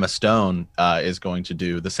Emma Stone is going to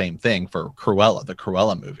do the same thing for Cruella, the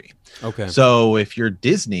Cruella movie. Okay. So if you're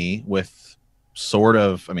Disney with sort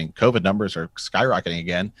of, I mean, COVID numbers are skyrocketing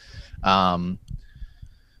again.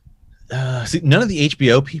 See, none of the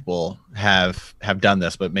HBO people have done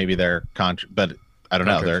this, but maybe they're but I don't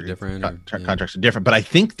know. Their contracts are different, but I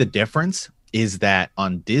think the difference is that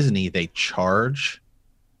on Disney they charge,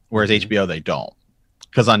 whereas HBO they don't.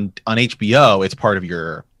 Because on HBO it's part of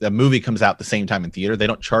the movie comes out the same time in theater. They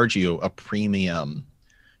don't charge you a premium,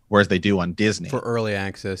 whereas they do on Disney for early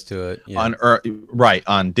access to it. Yeah.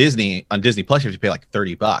 On Disney Plus you have to pay like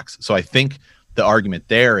 $30. So I think the argument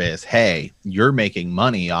there is, hey, you're making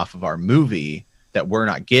money off of our movie that we're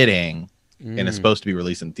not getting. And it's supposed to be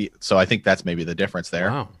released in theater. So I think that's maybe the difference there.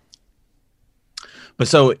 Wow. But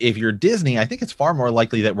so if you're Disney, I think it's far more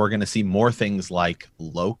likely that we're going to see more things like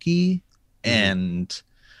Loki and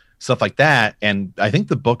stuff like that. And I think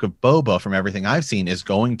the Book of Boba, from everything I've seen, is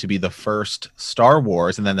going to be the first Star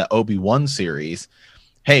Wars, and then the Obi-Wan series.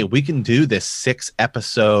 Hey, we can do this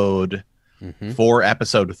 6-episode,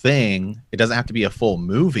 4-episode thing. It doesn't have to be a full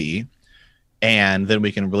movie. And then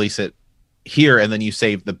we can release it here, and then you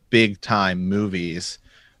save the big time movies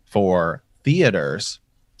for theaters.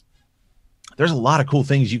 There's a lot of cool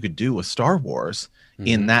things you could do with Star Wars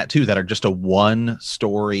in that too, that are just a one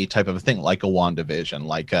story type of a thing, like a WandaVision,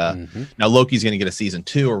 like now Loki's going to get a season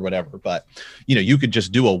 2 or whatever, but you know, you could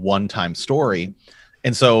just do a one-time story.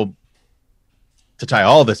 And so to tie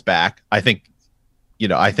all this back, I think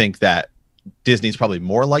that Disney's probably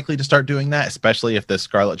more likely to start doing that, especially if the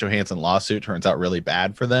Scarlett Johansson lawsuit turns out really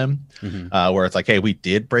bad for them, where it's like, hey, we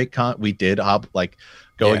did go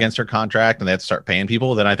against her contract and they have to start paying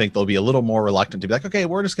people. Then I think they'll be a little more reluctant to be like, okay,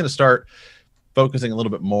 we're just going to start focusing a little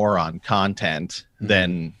bit more on content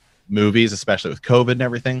than movies, especially with COVID and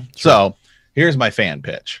everything. Sure. So here's my fan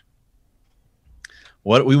pitch.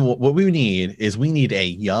 What we need is we need a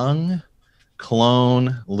young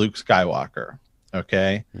clone Luke Skywalker.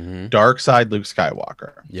 Okay. Dark side Luke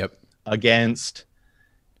Skywalker. Yep. Against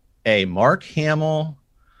a Mark Hamill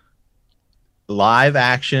live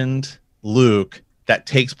actioned Luke that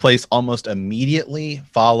takes place almost immediately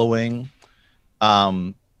following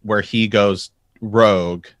where he goes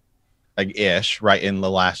rogue, like ish, right in The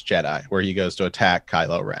Last Jedi, where he goes to attack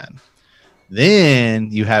Kylo Ren.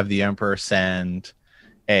 Then you have the Emperor send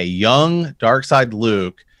a young dark side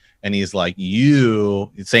Luke, and he's like,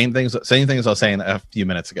 same things I was saying a few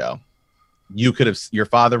minutes ago. You could have, your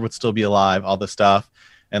father would still be alive, all this stuff.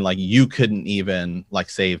 And like, you couldn't even like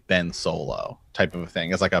save Ben Solo type of a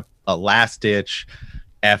thing. It's like a last ditch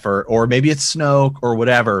effort, or maybe it's Snoke or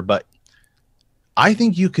whatever. But I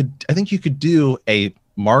think you could do a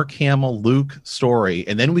Mark Hamill Luke story.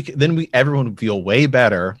 And then everyone would feel way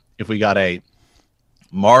better if we got a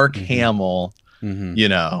Mark Hamill,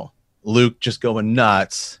 Luke just going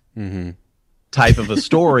nuts type of a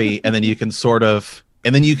story, and then you can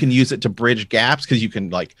use it to bridge gaps, because you can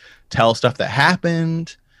like tell stuff that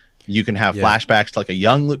happened. You can have flashbacks to like a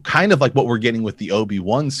young Luke, kind of like what we're getting with the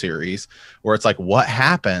Obi-Wan series, where it's like what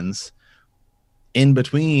happens in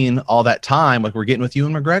between all that time, like we're getting with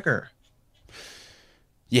Ewan McGregor.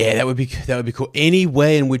 Yeah, that would be cool. Any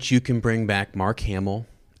way in which you can bring back Mark Hamill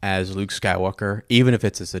as Luke Skywalker, even if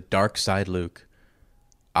it's as a dark side Luke.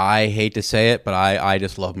 I hate to say it, but I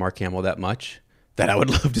just love Mark Hamill that much that I would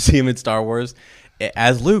love to see him in Star Wars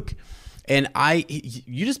as Luke. And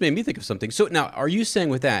you just made me think of something. So now, are you saying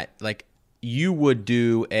with that, like, you would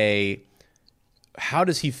do how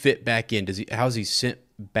does he fit back in? How is he sent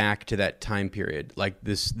back to that time period? Like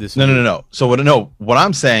this? No. So what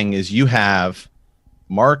I'm saying is you have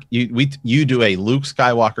Mark, you do a Luke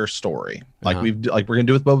Skywalker story, like we're gonna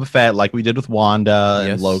do with Boba Fett, like we did with Wanda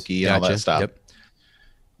and Loki and all that stuff. Yep.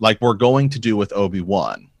 Like we're going to do with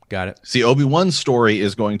Obi-Wan. Got it. See, Obi-Wan's story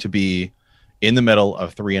is going to be in the middle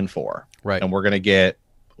of 3 and 4, right? And we're gonna get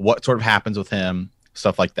what sort of happens with him,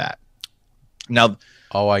 stuff like that. Now,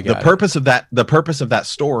 the purpose of that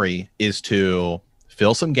story is to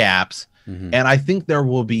fill some gaps, and I think there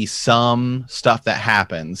will be some stuff that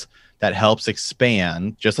happens that helps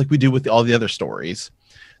expand, just like we do with all the other stories,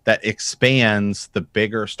 that expands the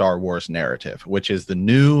bigger Star Wars narrative, which is the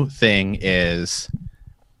new thing is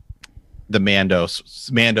the Mando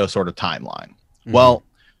sort of timeline. Well,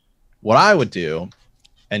 what I would do,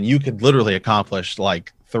 and you could literally accomplish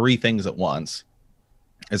like 3 things at once,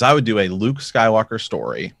 is I would do a Luke Skywalker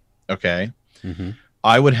story, okay?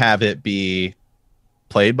 I would have it be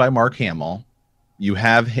played by Mark Hamill. You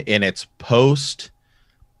have in its post,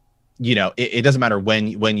 it doesn't matter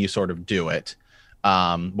when you sort of do it,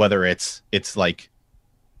 whether it's like,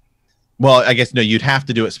 well, I guess no, you'd have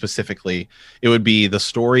to do it specifically. It would be the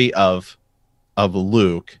story of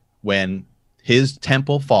Luke when his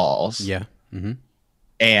temple falls,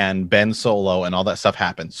 and Ben Solo and all that stuff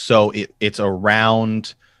happens. So it's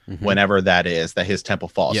around whenever that is that his temple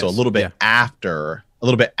falls. So a little bit after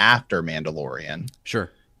Mandalorian. Sure.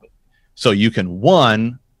 So you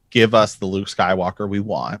can give us the Luke Skywalker we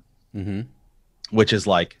want. Which is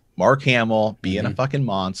like Mark Hamill being a fucking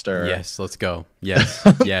monster. Yes, let's go.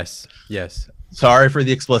 Yes, yes. Sorry for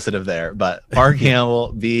the explicitive there, but Mark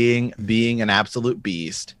Hamill being an absolute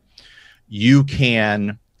beast. You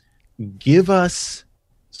can give us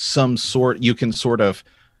you can sort of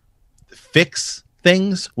fix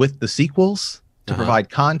things with the sequels to provide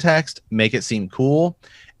context, make it seem cool,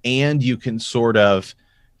 and you can sort of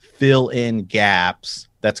fill in gaps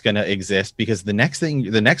that's going to exist, because the next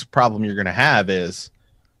problem you're going to have is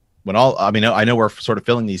I know we're sort of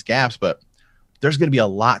filling these gaps, but there's going to be a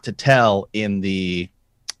lot to tell in the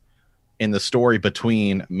story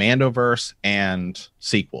between Mandoverse and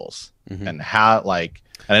sequels, and how, like,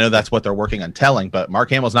 and I know that's what they're working on telling, but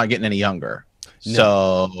Mark Hamill's not getting any younger. No.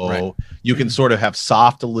 So you can sort of have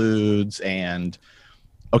soft alludes and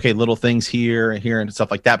little things here and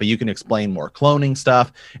stuff like that, but you can explain more cloning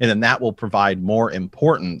stuff, and then that will provide more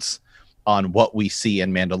importance on what we see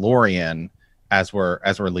in Mandalorian as we're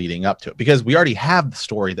leading up to it, because we already have the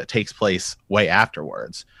story that takes place way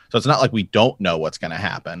afterwards. So it's not like we don't know what's going to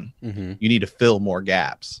happen. You need to fill more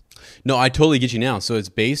gaps. No, I totally get you now. So it's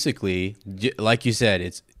basically, like you said,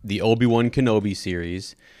 it's the Obi-Wan Kenobi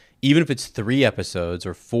series, even if it's 3 episodes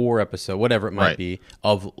or 4 episodes, whatever it might be,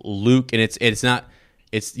 of Luke, and it's not.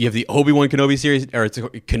 You have the Obi-Wan Kenobi series, or it's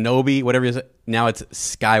Kenobi, whatever it is. Now it's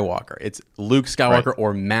Skywalker. It's Luke Skywalker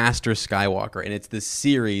or Master Skywalker. And it's this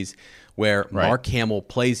series where Mark Hamill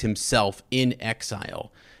plays himself in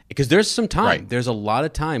exile. Because there's some time. There's a lot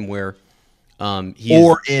of time where he's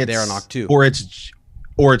there on Ahch-To.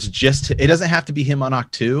 Or it's just, it doesn't have to be him on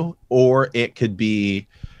Ahch-To, or it could be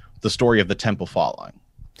the story of the temple falling.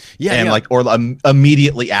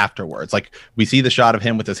 Immediately afterwards, like we see the shot of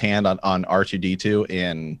him with his hand on R2D2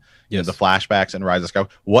 in the flashbacks and Rise of Skywalker.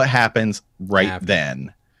 What happens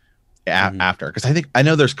then after? Because I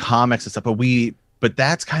know there's comics and stuff, but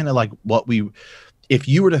that's kind of like if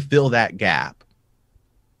you were to fill that gap,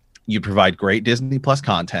 you provide great Disney Plus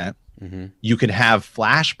content. You can have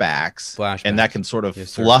flashbacks, and that can sort of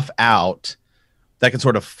fluff out. That can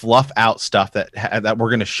sort of fluff out stuff that we're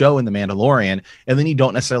going to show in The Mandalorian. And then you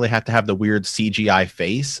don't necessarily have to have the weird CGI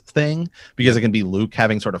face thing, because it can be Luke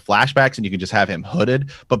having sort of flashbacks and you can just have him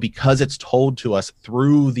hooded. But because it's told to us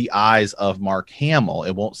through the eyes of Mark Hamill,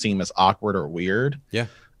 it won't seem as awkward or weird. Yeah.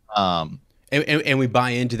 And we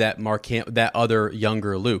buy into that that other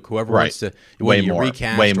younger Luke, whoever wants to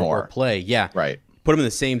recast or play. Yeah. Right. Put him in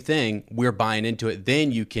the same thing. We're buying into it.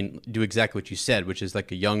 Then you can do exactly what you said, which is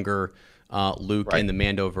like a younger Luke Right. in the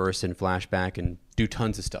Mandoverse and flashback and do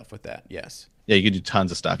tons of stuff with that. Yes. Yeah, you could do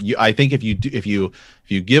tons of stuff. I think if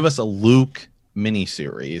you give us a Luke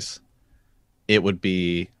miniseries, it would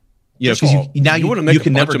be, because you want to make you a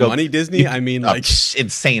can bunch never of go money, Disney. I mean, like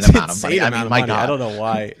insane amount of money. insane I amount mean, of my money. God, I don't know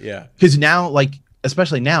why. Yeah. because now, like,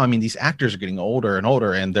 especially now, I mean, these actors are getting older and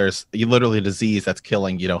older, and there's literally a disease that's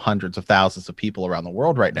killing hundreds of thousands of people around the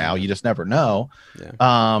world right now. You just never know.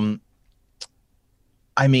 Yeah.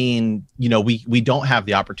 I mean, we don't have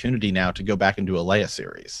the opportunity now to go back and do a Leia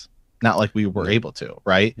series. Not like we were able to,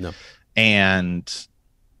 right? No. And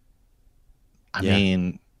I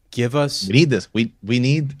mean, give us. we need this. We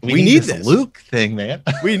need this Luke thing, man.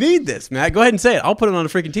 We need this, Matt. Go ahead and say it. I'll put it on a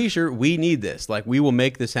freaking t-shirt. We need this. Like, we will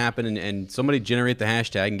make this happen, and somebody generate the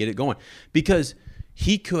hashtag and get it going. Because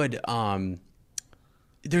he could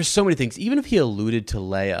there's so many things. Even if he alluded to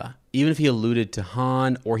Leia, even if he alluded to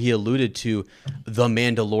Han, or he alluded to the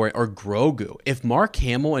Mandalorian or Grogu, if Mark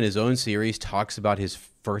Hamill in his own series talks about his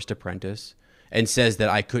first apprentice and says that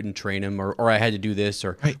I couldn't train him, or I had to do this,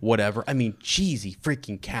 or whatever. I mean, cheesy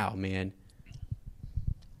freaking cow, man.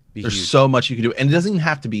 There's so much you can do, and it doesn't even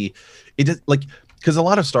have to be. It does, like, because a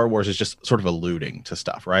lot of Star Wars is just sort of alluding to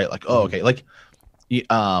stuff, right? Like, okay, like, it's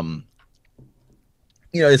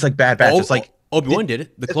like Bad Batch. It's like Obi-Wan did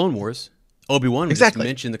it. The Clone Wars. Obi-Wan just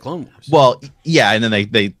mentioned the Clone Wars. Well, yeah, and then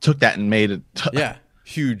they took that and made it.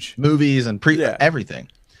 Huge movies and everything.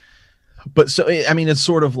 But so I mean, it's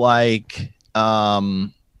sort of like. I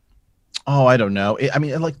don't know. I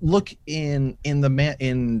mean, like, look in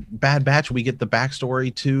Bad Batch, we get the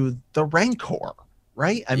backstory to the Rancor,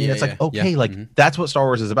 right? I mean, it's like, okay, that's what Star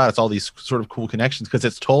Wars is about. It's all these sort of cool connections because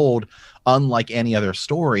it's told unlike any other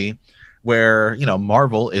story where,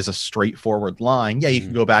 Marvel is a straightforward line. Yeah, you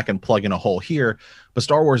can go back and plug in a hole here, but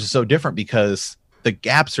Star Wars is so different because the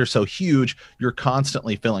gaps are so huge. You're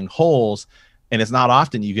constantly filling holes, and it's not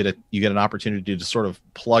often you get an opportunity to sort of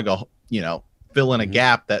plug fill in a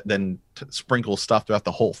gap that then sprinkles stuff throughout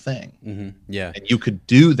the whole thing. Yeah. And you could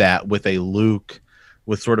do that with a Luke,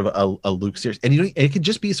 with sort of a Luke series. And it could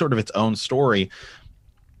just be sort of its own story.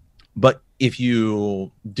 But if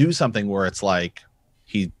you do something where it's like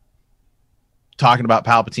he talking about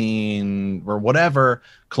Palpatine or whatever,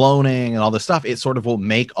 cloning and all this stuff, it sort of will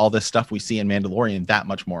make all this stuff we see in Mandalorian that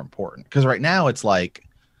much more important. Because right now it's like,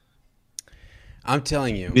 I'm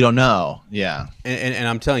telling you, we don't know. Yeah. And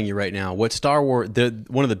I'm telling you right now, what Star Wars,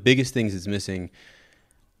 one of the biggest things is missing.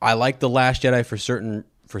 I like The Last Jedi for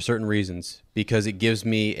certain reasons, because it gives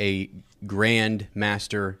me a Grand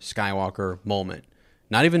Master Skywalker moment.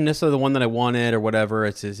 Not even necessarily the one that I wanted or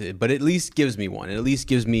whatever, but at least gives me one. It at least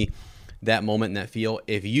gives me that moment and that feel.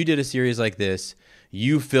 If you did a series like this,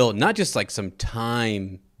 you feel not just like some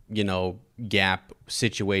time, gap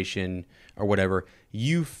situation or whatever.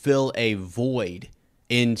 You fill a void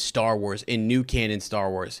in Star Wars, in new canon Star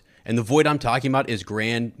Wars. And the void I'm talking about is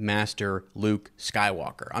Grand Master Luke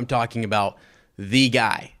Skywalker. I'm talking about the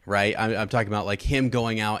guy, right? I'm talking about like him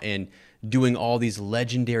going out and doing all these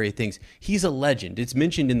legendary things. He's a legend. It's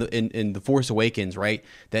mentioned in The Force Awakens, right?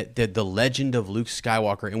 That the legend of Luke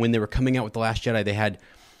Skywalker. And when they were coming out with The Last Jedi, they had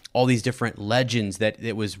all these different legends that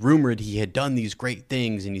it was rumored he had done these great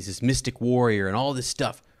things, and he's this mystic warrior and all this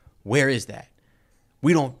stuff. Where is that?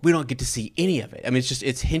 We don't get to see any of it. I mean,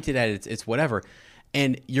 it's hinted at. It's whatever,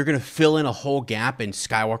 and you're gonna fill in a whole gap, and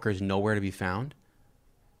Skywalker is nowhere to be found.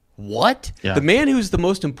 What? Yeah. The man who's the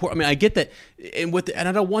most important. I mean, I get that, and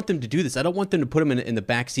I don't want them to do this. I don't want them to put him in the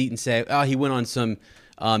back seat and say, "Oh, he went on some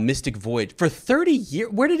mystic voyage for 30 years."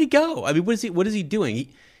 Where did he go? I mean, what is he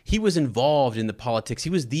doing? He was involved in the politics. He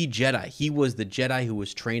was the Jedi. He was the Jedi who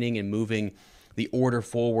was training and moving the order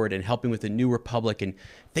forward and helping with the New Republic and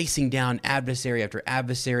facing down adversary after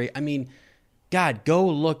adversary. I mean, God, go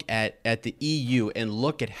look at the EU and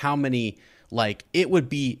look at how many, like, it would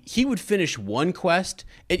be, he would finish one quest,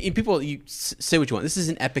 and people, you say what you want. This is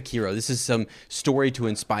an epic hero. This is some story to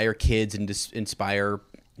inspire kids and inspire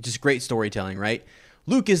just great storytelling, right?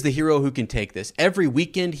 Luke is the hero who can take this. Every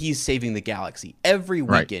weekend, he's saving the galaxy. Every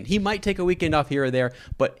weekend. Right. He might take a weekend off here or there,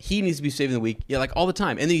 but he needs to be saving the week, like all the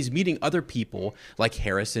time. And then he's meeting other people like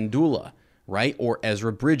Harrison Dula, right? Or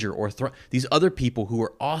Ezra Bridger, or these other people who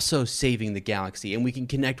are also saving the galaxy, and we can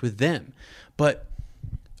connect with them. But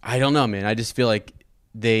I don't know, man. I just feel like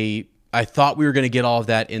I thought we were going to get all of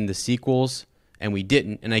that in the sequels, and we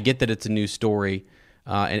didn't. And I get that it's a new story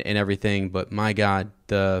and everything, but my God,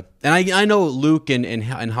 I know Luke and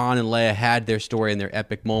Han and Leia had their story and their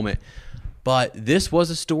epic moment, but this was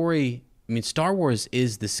a story. I mean, Star Wars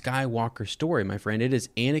is the Skywalker story, my friend. It is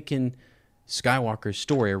Anakin Skywalker's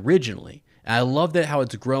story originally. And I love that how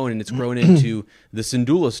it's grown, and it's grown into the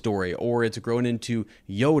Syndulla story, or it's grown into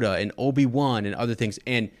Yoda and Obi-Wan and other things,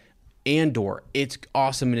 and Andor. It's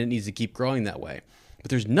awesome, and it needs to keep growing that way. But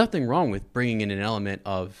there's nothing wrong with bringing in an element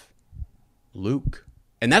of Luke.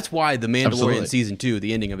 And that's why The Mandalorian Absolutely. Season 2,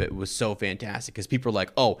 the ending of it, was so fantastic, because people are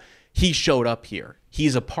like, oh, he showed up here.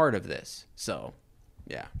 He's a part of this. So,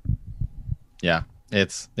 yeah. Yeah,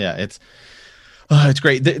 it's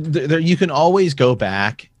great. You can always go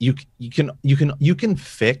back. You can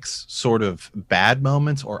fix sort of bad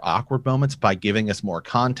moments or awkward moments by giving us more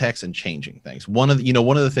context and changing things. One of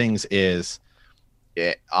the things is,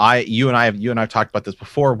 you and I have talked about this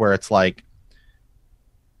before, where it's like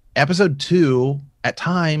episode 2 at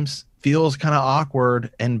times feels kind of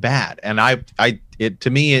awkward and bad, and to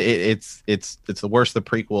me it's the worst of the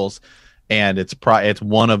prequels, and it's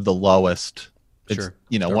one of the lowest. It's, Sure.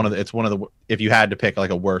 it's one of the, if you had to pick like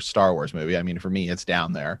a worst Star Wars movie, I mean, for me, it's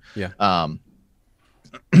down there. Yeah.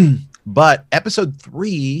 But episode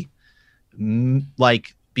 3,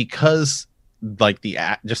 like, because like the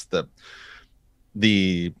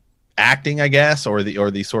acting, I guess, or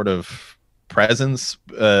the sort of presence,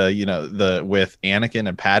 with Anakin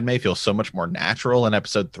and Padme feels so much more natural in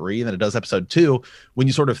episode 3 than it does episode 2. When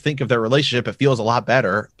you sort of think of their relationship, it feels a lot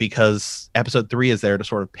better because episode 3 is there to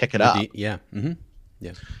sort of pick it up. Yeah. Mm-hmm.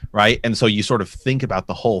 Yeah. Right. And so you sort of think about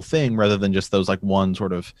the whole thing rather than just those like one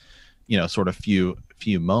sort of few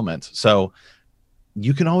moments. So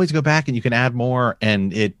you can always go back and you can add more,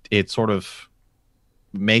 and it sort of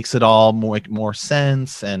makes it all more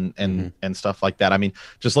sense and stuff like that. I mean,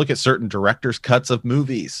 just look at certain directors' cuts of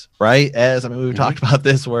movies, right? We've talked about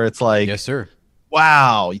this, where it's like, Yes, sir.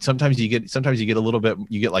 wow, sometimes you get a little bit,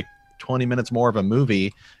 you get like 20 minutes more of a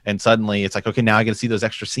movie, and suddenly it's like, okay, now I get to see those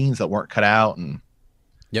extra scenes that weren't cut out. And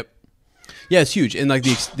Yep. Yeah, it's huge. And like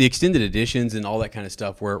the extended editions and all that kind of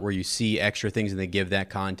stuff where you see extra things and they give that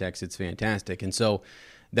context, it's fantastic. And so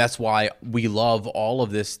that's why we love all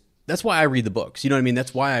of this. That's why I read the books. You know what I mean?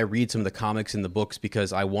 That's why I read some of the comics and the books,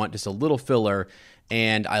 because I want just a little filler.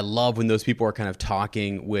 And I love when those people are kind of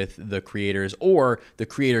talking with the creators, or the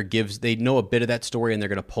creator they know a bit of that story and they're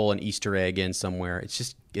going to pull an Easter egg in somewhere.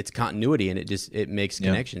 It's continuity, and it makes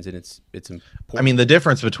connections, and it's important. I mean, the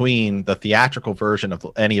difference between the theatrical version of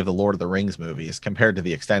any of the Lord of the Rings movies compared to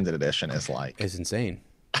the extended edition is like, it's insane.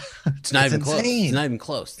 It's not even close. It's not even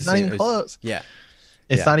close. It's not even close. Yeah.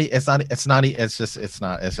 It's not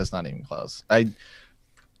even close.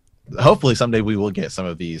 Hopefully someday we will get some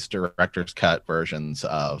of these director's cut versions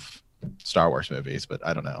of Star Wars movies, but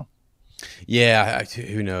I don't know. Yeah,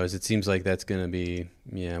 who knows? It seems like that's going to be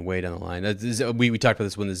way down the line. We talked about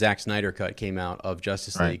this when the Zack Snyder cut came out of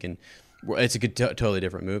Justice League, and it's a totally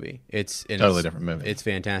different movie. It's different movie. It's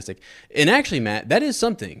fantastic. And actually, Matt, that is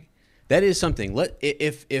something. If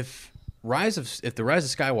the Rise of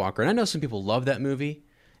Skywalker, and I know some people love that movie,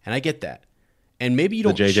 and I get that, and maybe you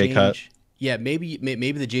don't the JJ cut. Yeah, maybe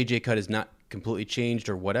the JJ cut is not completely changed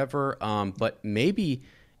or whatever. But maybe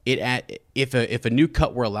if a new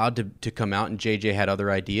cut were allowed to come out and JJ had other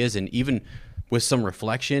ideas, and even with some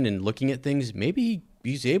reflection and looking at things, maybe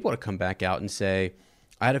he's able to come back out and say,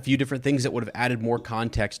 I had a few different things that would have added more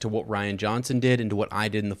context to what Rian Johnson did and to what I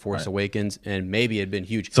did in The Force Awakens, and maybe it'd been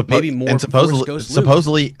huge. Maybe more. And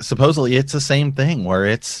supposedly it's the same thing, where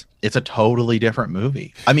it's a totally different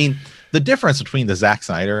movie. I mean, the difference between the Zack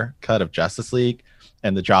Snyder cut of Justice League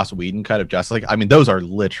and the Joss Whedon cut of Justice League, I mean, those are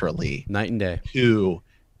literally night and day.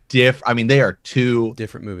 They are two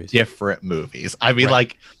different movies. I mean,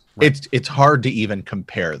 it's hard to even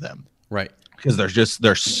compare them, right? Because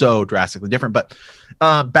they're so drastically different. But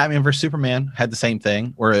Batman vs Superman had the same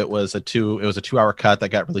thing, where it was a 2-hour cut that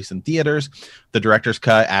got released in theaters. The director's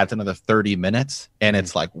cut adds another 30 minutes, and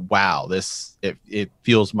it's like, wow, it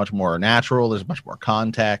feels much more natural. There's much more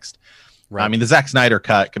context. Right. I mean, the Zack Snyder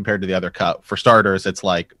cut compared to the other cut, for starters, it's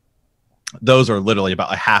like those are literally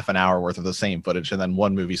about a half an hour worth of the same footage, and then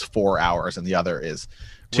one movie's 4 hours and the other is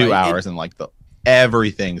 2 hours, and like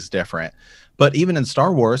everything's different. But even in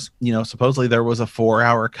Star Wars, supposedly there was a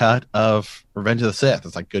 4-hour cut of Revenge of the Sith.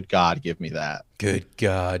 It's like, good God, give me that. Good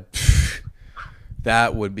God.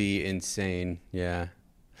 That would be insane. Yeah.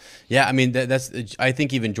 Yeah, I mean, I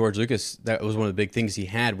think even George Lucas, that was one of the big things he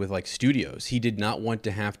had with like studios. He did not want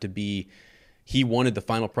to have to be, he wanted the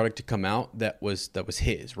final product to come out that was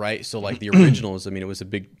his, right? So like the originals, I mean, it was a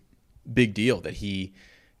big deal that he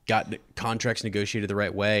got contracts negotiated the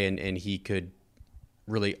right way, and he could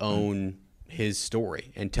really own his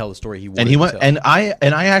story and tell the story he wanted to tell. And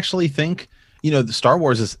I actually think, the Star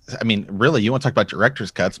Wars is, I mean, really, you want to talk about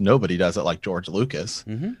director's cuts, nobody does it like George Lucas.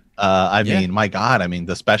 Mm-hmm. I mean, my God, I mean,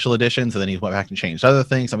 the special editions, and then he went back and changed other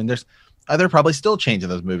things. I mean, they're probably still changing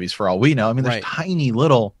those movies for all we know. I mean, there's Right. tiny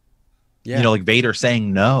little, Yeah. you know, like Vader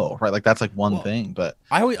saying no, right? Like that's like one thing, but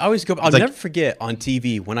I always go. I'll like- never forget on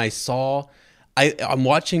TV when I saw. I'm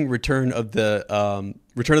watching Return of the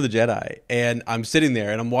Jedi, and I'm sitting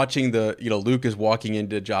there and I'm watching Luke is walking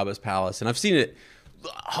into Jabba's palace, and I've seen it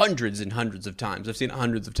hundreds and hundreds of times. I've seen it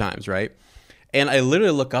hundreds of times, right? And I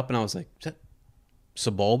literally look up and I was like, "Is that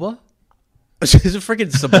Sebulba? Is it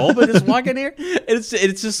freaking Sebulba just walking here?" It's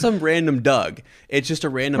just some random Doug. It's just a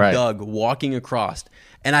random Right. Doug walking across.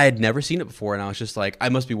 And I had never seen it before, and I was just like, I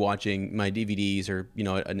must be watching my DVDs or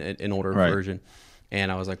an older Right. version. And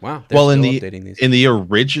I was like, wow, they're well, still in updating these. the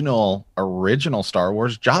original Star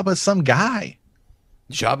Wars, Jabba's some guy.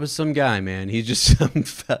 Jabba's some guy, man. He's just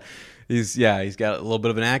he's got a little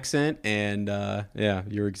bit of an accent, and yeah,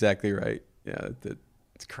 you're exactly right. Yeah,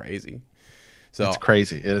 it's crazy. So It's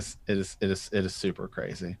crazy. It is super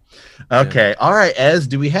crazy. Okay. All right, Ez,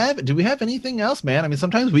 do we have anything else, man? I mean,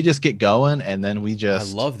 sometimes we just get going and then we I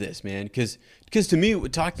just love this, man, because to me,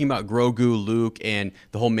 talking about Grogu, Luke, and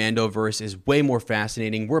the whole Mandoverse is way more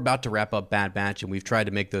fascinating. We're about to wrap up Bad Batch, and we've tried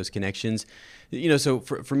to make those connections. So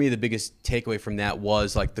for me, the biggest takeaway from that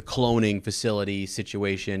was like the cloning facility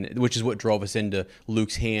situation, which is what drove us into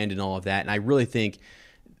Luke's hand and all of that. And I really think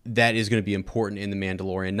that is going to be important in The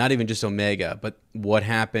Mandalorian, not even just Omega, but what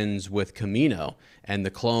happens with Kamino and the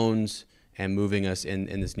clones and moving us in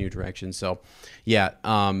this new direction. So, yeah,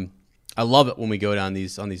 I love it when we go down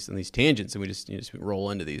these tangents and we just roll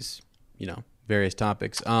into these various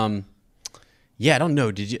topics. Yeah, I don't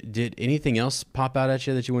know. Did anything else pop out at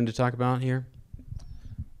you that you wanted to talk about here?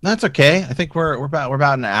 That's okay. I think we're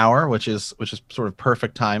about an hour, which is sort of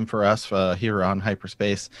perfect time for us here on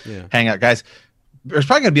Hyperspace Hangout, guys. There's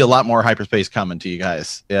probably going to be a lot more Hyperspace coming to you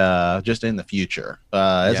guys just in the future.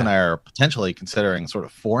 Ez and I are potentially considering sort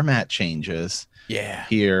of format changes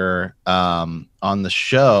here on the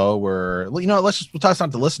show where, we'll toss it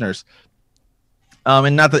out to listeners.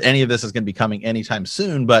 And not that any of this is going to be coming anytime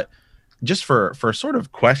soon, but just for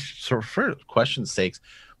question's sakes,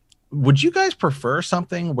 would you guys prefer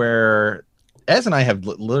something where Ez and I have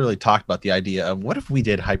literally talked about the idea of what if we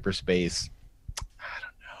did Hyperspace, I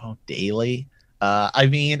don't know, daily? I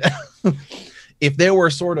mean, if there were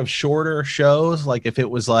sort of shorter shows, like if it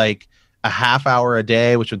was like a half hour a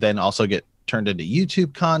day, which would then also get turned into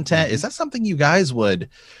YouTube content, is that something you guys would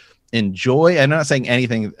enjoy? I'm not saying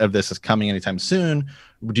anything of this is coming anytime soon.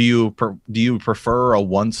 Do you prefer a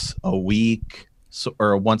once a week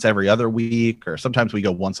or a once every other week, or sometimes we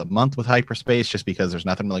go once a month with Hyperspace just because there's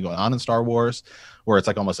nothing really going on in Star Wars, where it's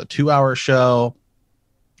like almost a 2-hour show?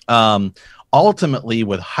 Ultimately,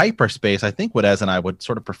 with Hyperspace, I think what Ez and I would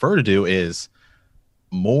sort of prefer to do is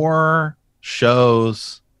more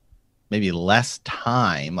shows, maybe less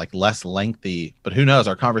time, like less lengthy. But who knows?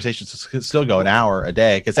 Our conversations could still go an hour a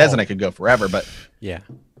day, because Ez and I could go forever. But yeah,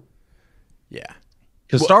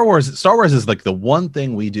 because Star Wars is like the one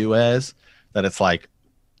thing we do as that it's like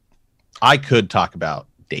I could talk about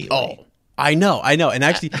daily. Oh, I know. And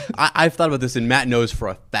actually, I've thought about this, and Matt knows for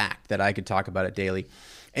a fact that I could talk about it daily.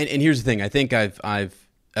 And here's the thing. I think I've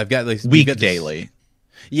got like daily.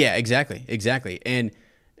 Yeah, exactly. And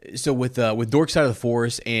so with Dork Side of the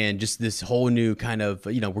Force and just this whole new kind of,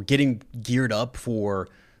 we're getting geared up for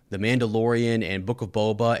The Mandalorian and Book of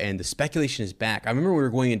Boba, and the speculation is back. I remember we were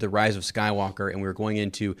going into Rise of Skywalker, and we were going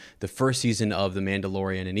into the first season of The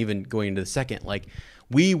Mandalorian, and even going into the second. Like,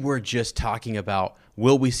 we were just talking about,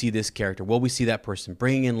 will we see this character? Will we see that person?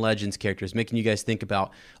 Bringing in Legends characters, making you guys think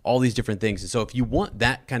about all these different things. And so if you want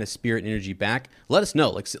that kind of spirit and energy back, let us know.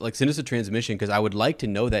 Like send us a transmission, because I would like to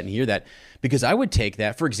know that and hear that, because I would take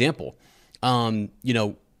that. For example, I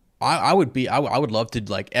would love to,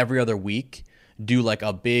 like, every other week do like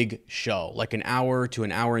a big show, like an hour to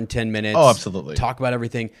an hour and 10 minutes. Oh, absolutely. Talk about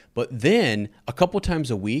everything. But then a couple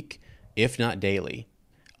times a week, if not daily,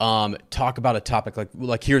 talk about a topic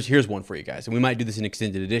like here's one for you guys, and we might do this in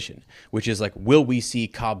extended edition, which is like, will we see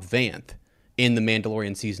Cobb Vanth in The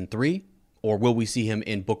Mandalorian season 3, or will we see him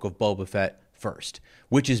in Book of Boba Fett first?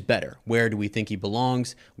 Which is better? Where do we think he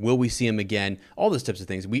belongs? Will we see him again? All those types of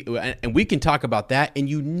things. We can talk about that, and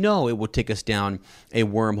it will take us down a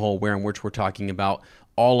wormhole in which we're talking about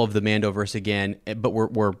all of the Mandoverse again, but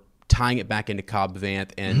we're tying it back into Cobb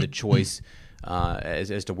Vanth and the choice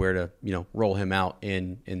as to where to roll him out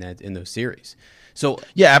in those series. So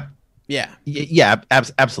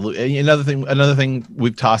absolutely. Another thing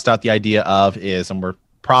we've tossed out the idea of is, and we're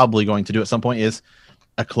probably going to do at some point, is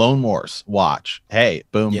a Clone Wars watch. Hey,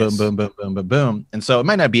 boom, boom, boom, boom, boom, boom, boom. And so it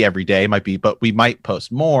might not be every day, but we might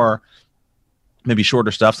post more, maybe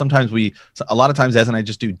shorter stuff. A lot of times Ez and I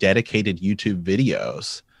just do dedicated YouTube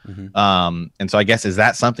videos And so I guess, is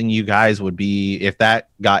that something you guys would be, if that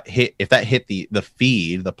hit the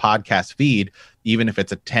feed, the podcast feed, even if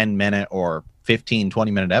it's a 10-minute or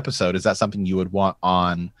 15-20-minute episode, is that something you would want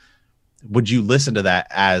on? Would you listen to that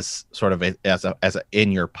as sort of as a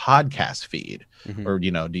in your podcast feed, or do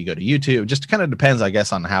you go to YouTube? Just kind of depends, I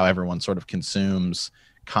guess, on how everyone sort of consumes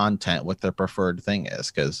content, what their preferred thing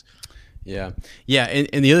is. Because yeah,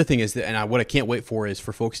 and the other thing is that, what I can't wait for is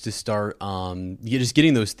for folks to start just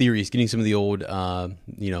getting those theories, getting some of the old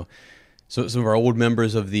so some of our old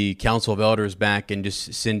members of the Council of Elders back and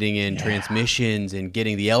just sending in transmissions and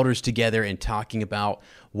getting the elders together and talking about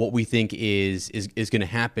what we think is going to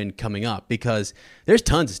happen coming up, because there's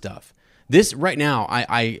tons of stuff. This right now,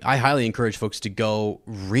 I highly encourage folks to go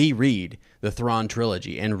reread the Thrawn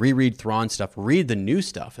trilogy and reread Thrawn stuff, read the new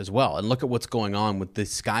stuff as well, and look at what's going on with the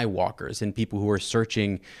Skywalkers and people who are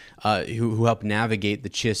searching, who help navigate the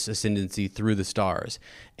Chiss ascendancy through the stars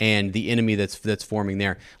and the enemy that's forming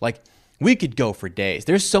there. Like, we could go for days.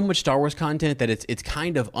 There's so much Star Wars content that it's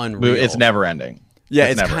kind of unreal. It's never ending.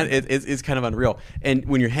 Yeah, it's kind of unreal. And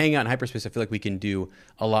when you're hanging out in hyperspace, I feel like we can do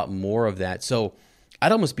a lot more of that. So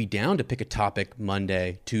I'd almost be down to pick a topic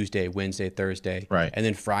Monday, Tuesday, Wednesday, Thursday, right? And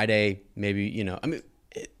then Friday, maybe,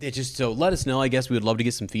 it just, so let us know. I guess we would love to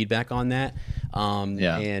get some feedback on that. And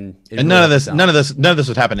really none of this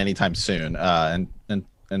would happen anytime soon. And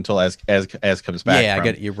until as comes back. Yeah, I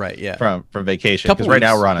get it. You're right. Yeah, from vacation, because right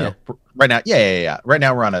now we're on right now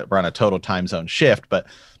we're on a total time zone shift. But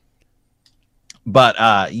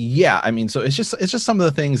I mean, so it's just some of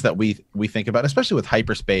the things that we think about, especially with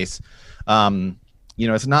hyperspace.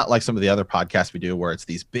 It's not like some of the other podcasts we do where it's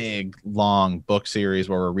these big long book series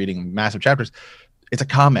where we're reading massive chapters. It's a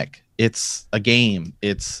comic, it's a game,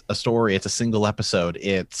 it's a story, it's a single episode,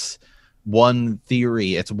 it's one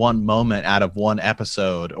theory, it's one moment out of one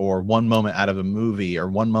episode, or one moment out of a movie, or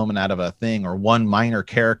one moment out of a thing, or one minor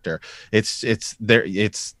character. It's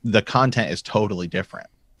the content is totally different.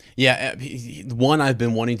 Yeah, one I've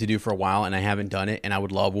been wanting to do for a while, and I haven't done it, and I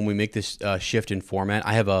would love when we make this shift in format.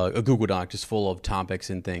 I have a Google Doc just full of topics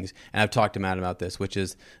and things, and I've talked to Matt about this, which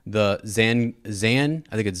is the Zan,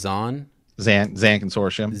 I think it's Zan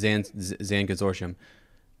Consortium. Zan Consortium.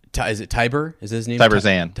 Is it Tiber? Is his name? Tiber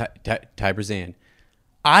Zan. Tiber Zan.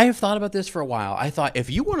 I have thought about this for a while. I thought, if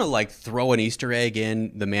you want to throw an Easter egg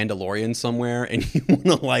in The Mandalorian somewhere, and you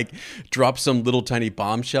want to drop some little tiny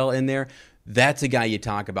bombshell in there, that's a guy you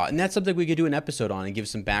talk about. And that's something we could do an episode on and give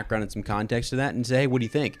some background and some context to that and say, hey, what do you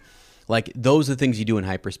think? Those are the things you do in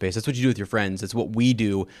hyperspace. That's what you do with your friends. That's what we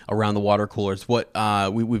do around the water cooler. It's what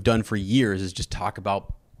we've done for years, is just talk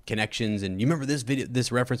about connections. And you remember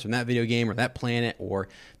this reference from that video game, or that planet, or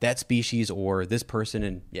that species, or this person.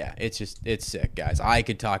 And yeah, it's sick, guys. I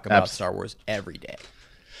could talk about Star Wars every day,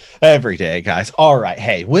 guys. All right.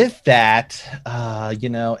 Hey, with that,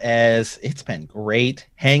 as it's been great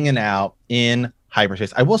hanging out in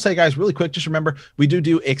hyperspace. I will say, guys, really quick, just remember, we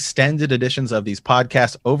do extended editions of these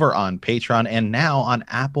podcasts over on Patreon and now on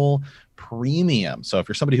Apple Premium. So if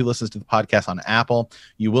you're somebody who listens to the podcast on Apple,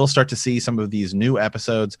 you will start to see some of these new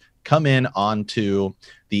episodes come in onto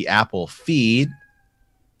the Apple feed.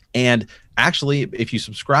 And actually, if you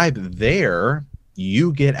subscribe there,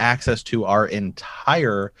 you get access to our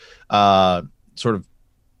entire sort of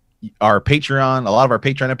our Patreon. A lot of our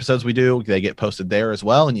Patreon episodes they get posted there as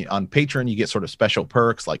well. And on Patreon, you get sort of special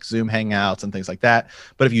perks like Zoom Hangouts and things like that.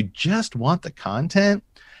 But if you just want the content,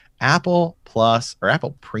 Apple Plus or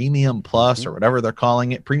Apple Premium Plus or whatever they're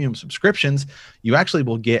calling it, premium subscriptions, you actually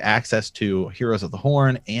will get access to Heroes of the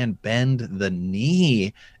Horn and Bend the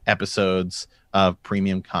Knee episodes of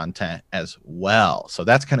premium content as well. So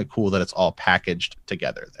that's kind of cool that it's all packaged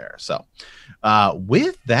together there. So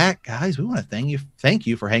with that, guys, we want to thank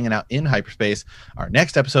you for hanging out in hyperspace. Our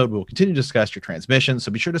next episode, we will continue to discuss your transmissions.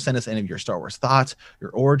 So be sure to send us any of your Star Wars thoughts,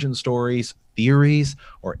 your origin stories, theories,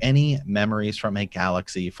 or any memories from a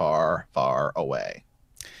galaxy far, far away.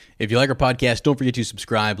 If you like our podcast, don't forget to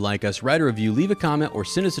subscribe, like us, write a review, leave a comment, or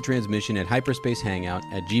send us a transmission at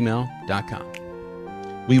hyperspacehangout@gmail.com.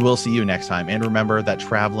 We will see you next time. And remember that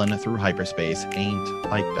traveling through hyperspace ain't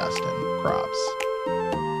like dusting crops.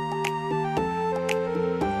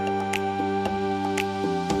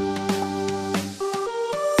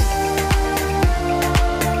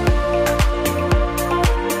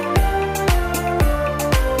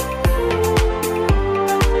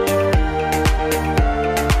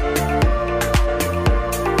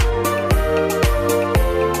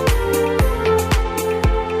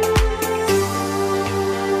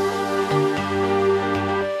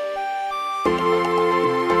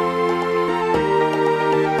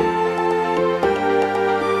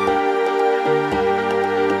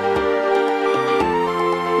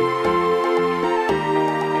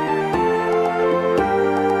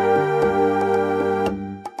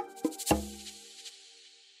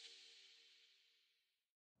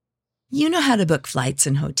 You know how to book flights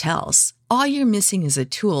and hotels. All you're missing is a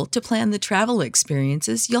tool to plan the travel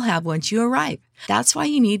experiences you'll have once you arrive. That's why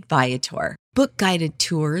you need Viator. Book guided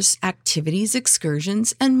tours, activities,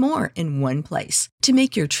 excursions, and more in one place to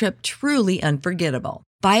make your trip truly unforgettable.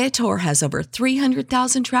 Viator has over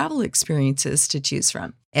 300,000 travel experiences to choose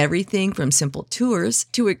from. Everything from simple tours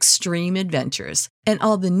to extreme adventures and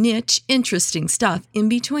all the niche, interesting stuff in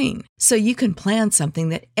between. So you can plan something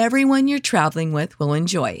that everyone you're traveling with will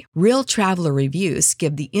enjoy. Real traveler reviews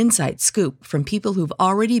give the inside scoop from people who've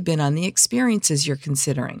already been on the experiences you're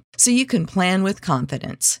considering. So you can plan with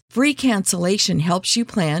confidence. Free cancellation helps you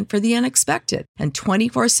plan for the unexpected. And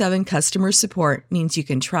 24/7 customer support means you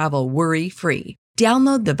can travel worry-free.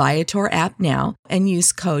 Download the Viator app now and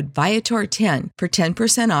use code Viator10 for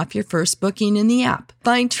 10% off your first booking in the app.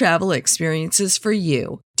 Find travel experiences for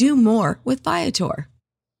you. Do more with Viator.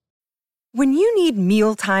 When you need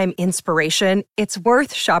mealtime inspiration, it's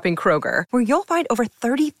worth shopping Kroger, where you'll find over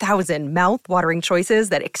 30,000 mouth-watering choices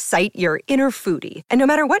that excite your inner foodie. And no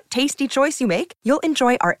matter what tasty choice you make, you'll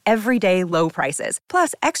enjoy our everyday low prices,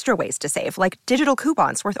 plus extra ways to save, like digital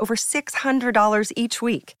coupons worth over $600 each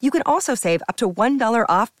week. You can also save up to $1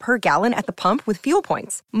 off per gallon at the pump with fuel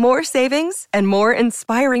points. More savings and more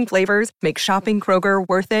inspiring flavors make shopping Kroger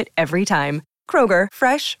worth it every time. Kroger,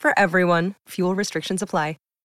 fresh for everyone. Fuel restrictions apply.